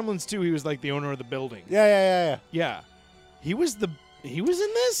 Yeah, Gremlins 2. He was like the owner of the building. yeah. Yeah, he was in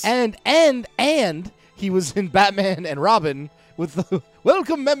this. And he was in Batman and Robin with the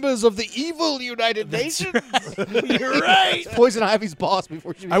welcome members of the evil United Nations. You're right. Poison Ivy's boss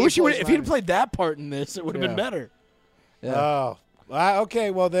before she. I wish he would. Poison If he'd Ivy. played that part in this, it would have been Yeah. better. Yeah. Oh,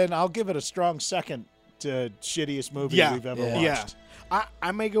 okay. Well, then I'll give it a strong second to shittiest movie Yeah. we've ever Yeah. watched.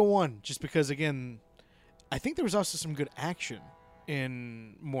 I may go one just because again, I think there was also some good action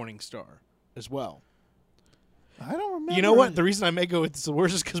in Morningstar as well. I don't remember. You know what? The reason I may go with this the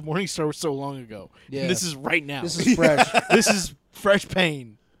worst is because Morningstar was so long ago. Yeah. And this is right now. This is fresh. This is fresh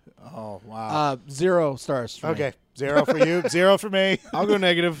pain. Oh wow. 0 stars. For me. Okay, 0 for you, 0 for me. I'll go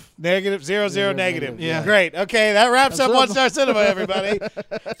negative. Negative, 0, 0, Zero, negative. negative, yeah. Great. Okay, that wraps up That's One Star Cinema, everybody.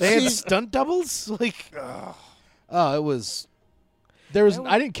 They had stunt doubles? Like, Oh, it was. There was.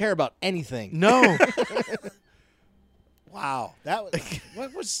 I didn't care about anything. no. Wow. That was,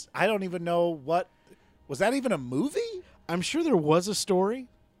 what was, I don't even know what, was that even a movie? I'm sure there was a story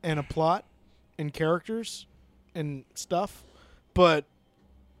and a plot and characters and stuff, but,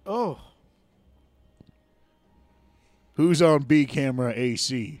 oh. Who's on B camera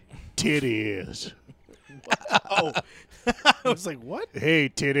AC? Titties. Oh. I was like, what? Hey,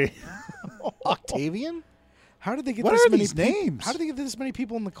 titty. Octavian. How did they get What this are many these peop- names? How did they get this many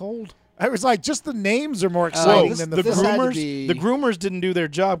people in the cold? I was like, just the names are more exciting than the this had to groomers. be- The groomers didn't do their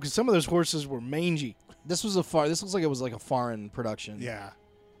job because some of those horses were mangy. This was This looks like it was like a foreign production. Yeah.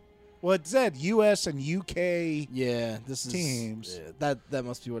 Well, it said U.S. and U.K. Yeah. This is Teams. yeah, that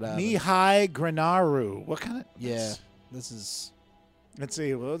must be what happened. Mihai Granaru. What kind of? Yeah. This is. Let's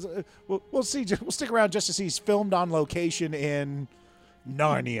see. We'll see. We'll stick around just to see. He's filmed on location in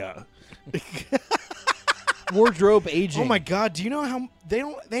Narnia. Wardrobe aging. Oh my God! Do you know how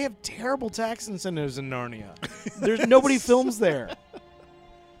they have terrible tax incentives in Narnia? There's nobody films there.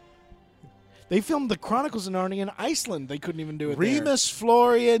 They filmed the Chronicles of Narnia in Iceland. They couldn't even do it there. Remus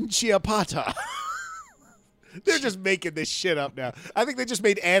Florian Chiapata. They're just making this shit up now. I think they just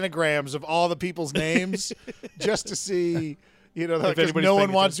made anagrams of all the people's names just to see, because anybody's no paying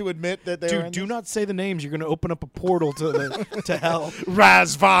one wants to admit that they're Dude, do not say the names. You're going to open up a portal to hell.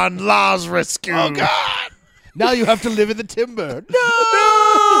 Razvan Lazaruscu. Oh, God. Now you have to live in the timber.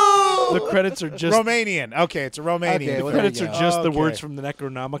 The credits are just Romanian. Okay, it's a Romanian. Okay, the well, credits there are you just the Okay. words from the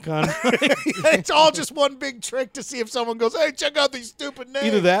Necronomicon. It's all just one big trick to see if someone goes, hey, check out these stupid names.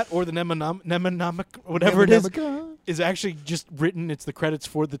 Either that or the Nemonomic, whatever it is actually just written. It's the credits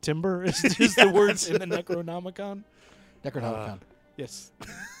for the timber. It's just the words in the Necronomicon. Necronomicon. Yes.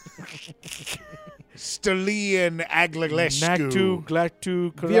 Stelian Aglilescu. Nactu,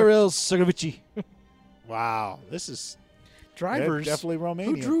 Glactu, Viril Segovici. Wow, this is drivers. definitely Romanian.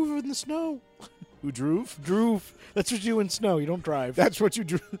 Who drove in the snow? Who drove? Drove. That's what you do in snow. You don't drive. That's what you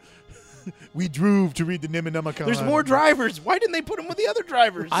drew. We drove to read the Nemonomicon. There's more drivers. Why didn't they put them with the other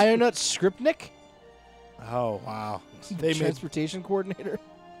drivers? Ironut Skripnik. Oh, wow. They made Transportation coordinator.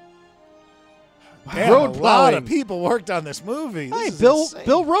 Damn, Road a lot of plowing. people worked on this movie. This Hey, is Bill insane.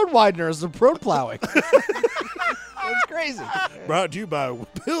 Road Widener is the road plowing. That's crazy. Brought to you by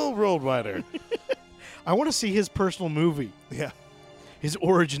Bill Roadwider. I want to see his personal movie, Yeah. his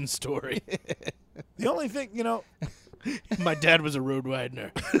origin story. The only thing, My dad was a road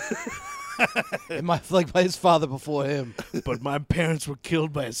widener, Like by his father before him. but my parents were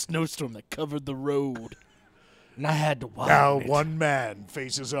killed by a snowstorm that covered the road. And I had to watch Now it. one man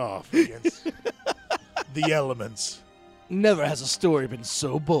faces off against the elements. Never has a story been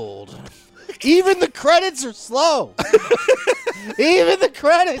so bold. Even the credits are slow. Even the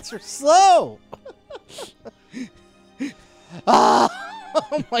credits are slow. Oh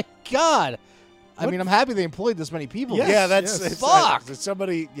my god. I mean, I'm happy they employed this many people. Yes, Yeah, that's yes. it's, Fuck. it's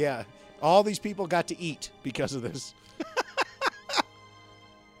somebody. Yeah, all these people got to eat because of this.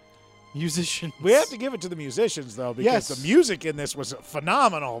 Musicians. We have to give it to the musicians though, because Yes. the music in this was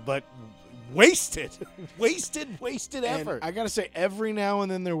phenomenal, but wasted, wasted And effort. I gotta say, every now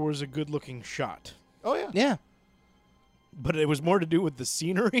and then there was a good-looking shot, Oh yeah. Yeah. but it was more to do with the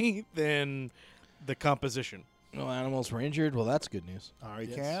scenery than the composition. No animals were injured. Well, that's good news. Ari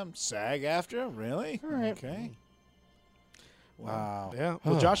Cam, SAG after, really? All right. Okay. Wow. Yeah.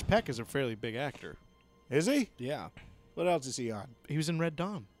 Well, Josh Peck is a fairly big actor. Is he? Yeah. What else is he on? He was in Red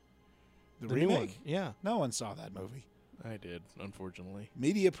Dawn. The new one. remake? Yeah. No one saw that movie. I did, unfortunately.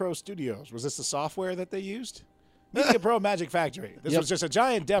 Media Pro Studios. Was this the software that they used? Media Pro Magic Factory. This Yep. was just a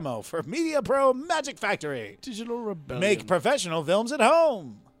giant demo for Media Pro Magic Factory. Digital Rebellion. Make professional films at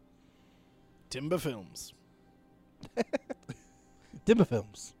home. Timber Films. Dimba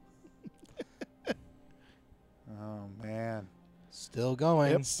Films. Oh man. Still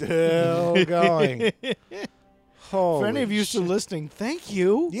going. Still going. For any of you still listening, thank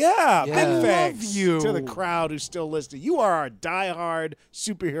you. Yeah. Yeah, big I thanks love you. to the crowd who's still listening. You are our diehard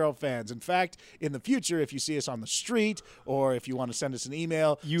superhero fans. In fact, in the future, if you see us on the street or if you want to send us an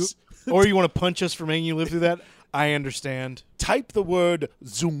email, Or you want to punch us for making you live through that, I understand. type the word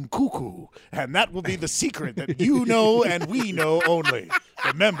Zunkuku, and that will be the secret that you know and we know only.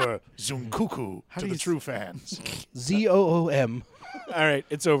 Remember, Zunkuku to the true fans. ZOOM. All right,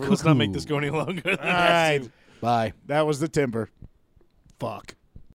 it's over. Let's not make this go any longer. All right, Bye. that was the timber. Fuck.